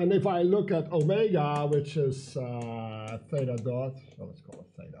and if I look at omega, which is theta dot, so let's call it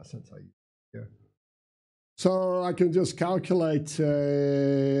theta since I use it here. So I can just calculate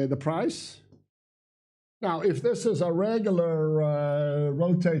the price. Now, if this is a regular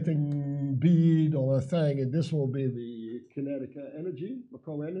rotating bead or a thing, and this will be the kinetic energy,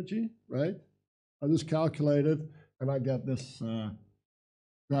 Macron energy, right? I just calculate it, and I get this,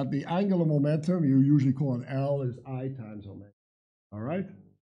 that the angular momentum, you usually call it L, is I times omega, all right?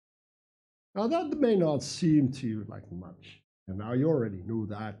 Now, that may not seem to you like much, and now you already knew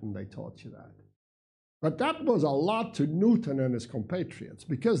that, and they taught you that. But that was a lot to Newton and his compatriots,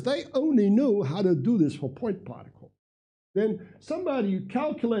 because they only knew how to do this for point particles. Then somebody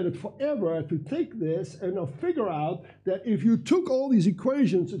calculated forever to take this and figure out that if you took all these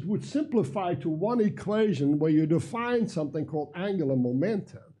equations, it would simplify to one equation where you define something called angular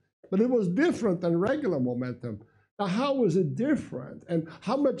momentum. But it was different than regular momentum. Now, how was it different? And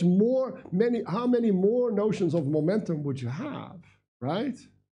how many more notions of momentum would you have, right?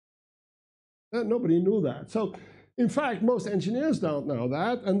 Nobody knew that. So, in fact, most engineers don't know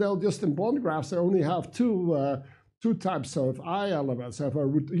that, and they'll just, in bond graphs, they only have two types of I elements. They have a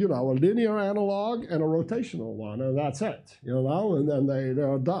linear analog and a rotational one, and that's it, and then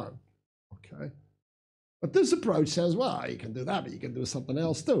they're done, okay? But this approach says, well, you can do that, but you can do something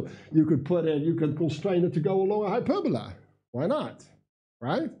else too. You could constrain it to go along a hyperbola. Why not,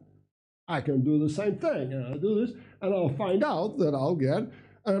 right? I can do the same thing, and I'll do this, and I'll find out that I'll get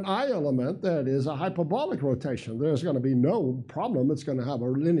an I element that is a hyperbolic rotation. There's going to be no problem. It's going to have a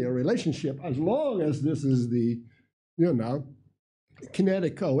linear relationship as long as this is the,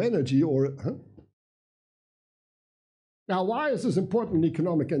 kinetic co-energy or. Now, why is this important in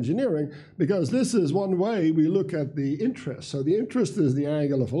economic engineering? Because this is one way we look at the interest. So the interest is the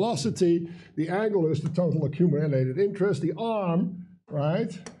angular velocity. The angle is the total accumulated interest. The arm,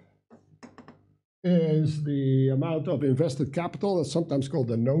 right, is the amount of invested capital. It's sometimes called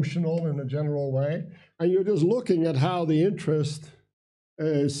the notional in a general way. And you're just looking at how the interest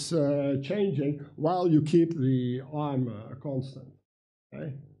is changing while you keep the arm constant.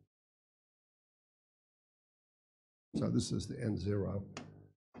 Okay? So this is the N0.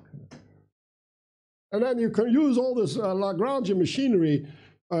 And then you can use all this Lagrangian machinery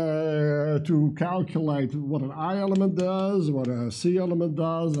to calculate what an I element does, what a C element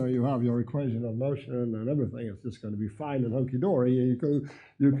does, and you have your equation of motion and everything. It's just going to be fine and hunky-dory. And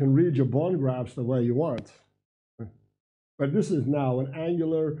you can read your bond graphs the way you want. But this is now an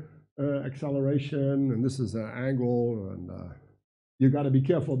angular acceleration, and this is an angle, and you got to be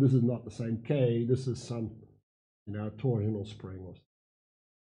careful. This is not the same K. This is some torsional spring.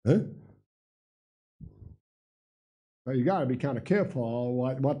 Huh? So you got to be kind of careful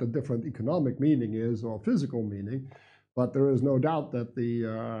what the different economic meaning is or physical meaning, but there is no doubt that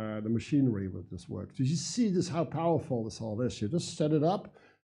the machinery will just work. Did you see just how powerful this all is? You just set it up,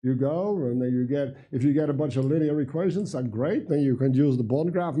 you go, and then if you get a bunch of linear equations, that's great. Then you can use the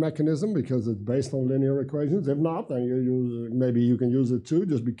bond graph mechanism because it's based on linear equations. If not, then maybe you can use it too.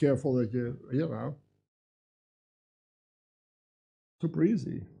 Just be careful that super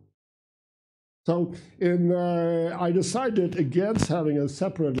easy. So I decided against having a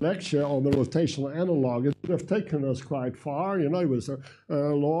separate lecture on the rotational analog. It would have taken us quite far. It was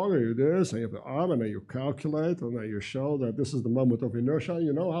long, you do this, and you have the arm, and then you calculate, and then you show that this is the moment of inertia.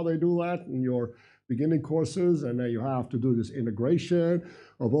 You know how they do that in your beginning courses, and then you have to do this integration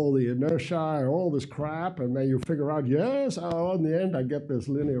of all the inertia and all this crap, and then you figure out, yes, in the end I get this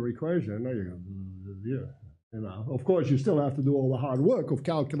linear equation. Now you of course, you still have to do all the hard work of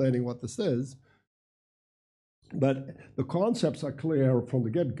calculating what this is. But the concepts are clear from the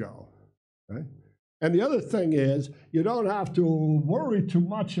get-go. Okay? And the other thing is, you don't have to worry too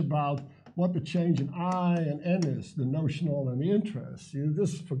much about what the change in I and N is, the notional and the interest. You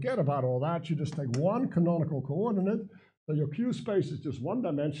just forget about all that. You just take one canonical coordinate. So your Q space is just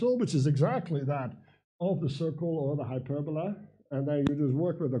one-dimensional, which is exactly that of the circle or the hyperbola. And then you just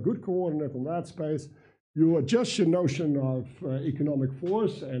work with a good coordinate in that space. You adjust your notion of economic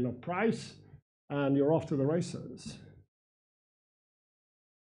force and of price, and you're off to the races.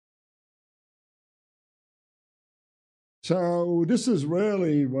 So this is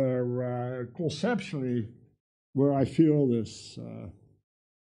really where, conceptually, where I feel this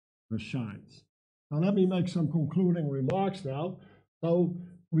shines. Now let me make some concluding remarks now. So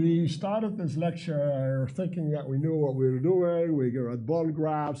we started this lecture thinking that we knew what we were doing. We had bond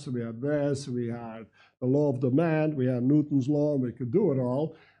graphs, we had this, we had the law of demand, we had Newton's law, and we could do it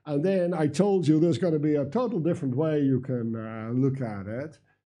all. And then I told you there's going to be a total different way you can look at it,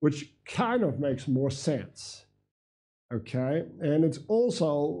 which kind of makes more sense, okay? And it's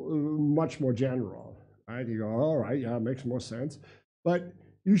also much more general, right? You go, all right, yeah, it makes more sense. But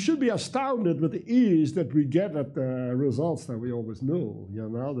you should be astounded with the ease that we get at the results that we always knew.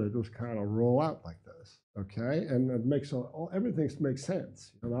 They just kind of roll out like this, okay? And it makes everything makes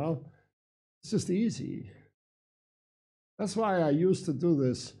sense, It's just easy. That's why I used to do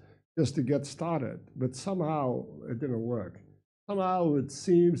this just to get started, but somehow it didn't work. Somehow it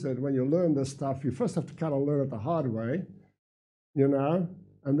seems that when you learn this stuff, you first have to kind of learn it the hard way,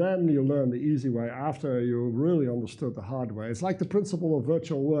 and then you learn the easy way after you really understood the hard way. It's like the principle of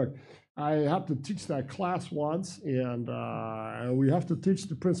virtual work. I had to teach that class once, and we have to teach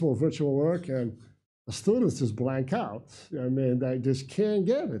the principle of virtual work, and the students just blank out. They just can't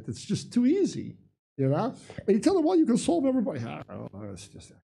get it. It's just too easy. And you tell them, well, you can solve everybody. It's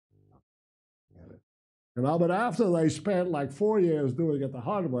just, but after they spent like 4 years doing it the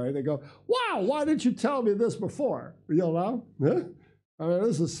hard way, they go, wow, why didn't you tell me this before?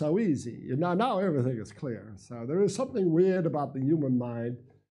 This is so easy. Now everything is clear. So there is something weird about the human mind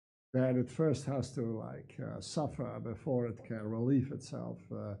that it first has to suffer before it can relieve itself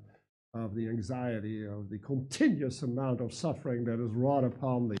of the anxiety of the continuous amount of suffering that is wrought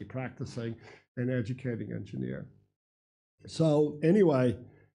upon the practicing and educating engineer. So anyway,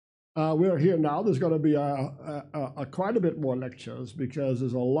 we're here now. There's going to be quite a bit more lectures because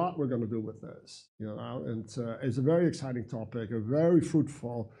there's a lot we're going to do with this. And it's a very exciting topic, very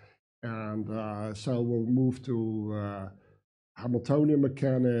fruitful. And so we'll move to Hamiltonian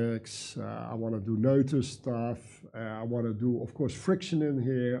mechanics. I want to do Noether stuff. I want to do, of course, friction in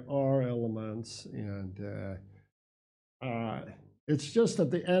here, R elements, and it's just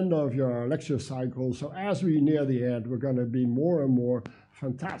at the end of your lecture cycle. So as we near the end, we're going to be more and more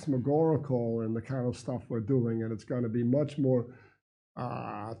phantasmagorical in the kind of stuff we're doing, and it's going to be much more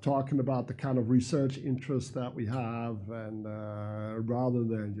talking about the kind of research interests that we have, and rather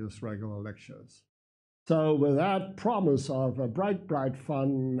than just regular lectures. So with that promise of a bright, bright,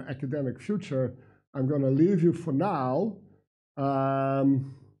 fun academic future, I'm going to leave you for now.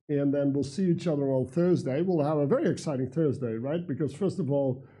 And then we'll see each other on Thursday. We'll have a very exciting Thursday, right? Because first of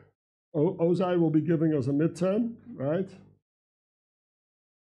all, Ozai will be giving us a midterm, right?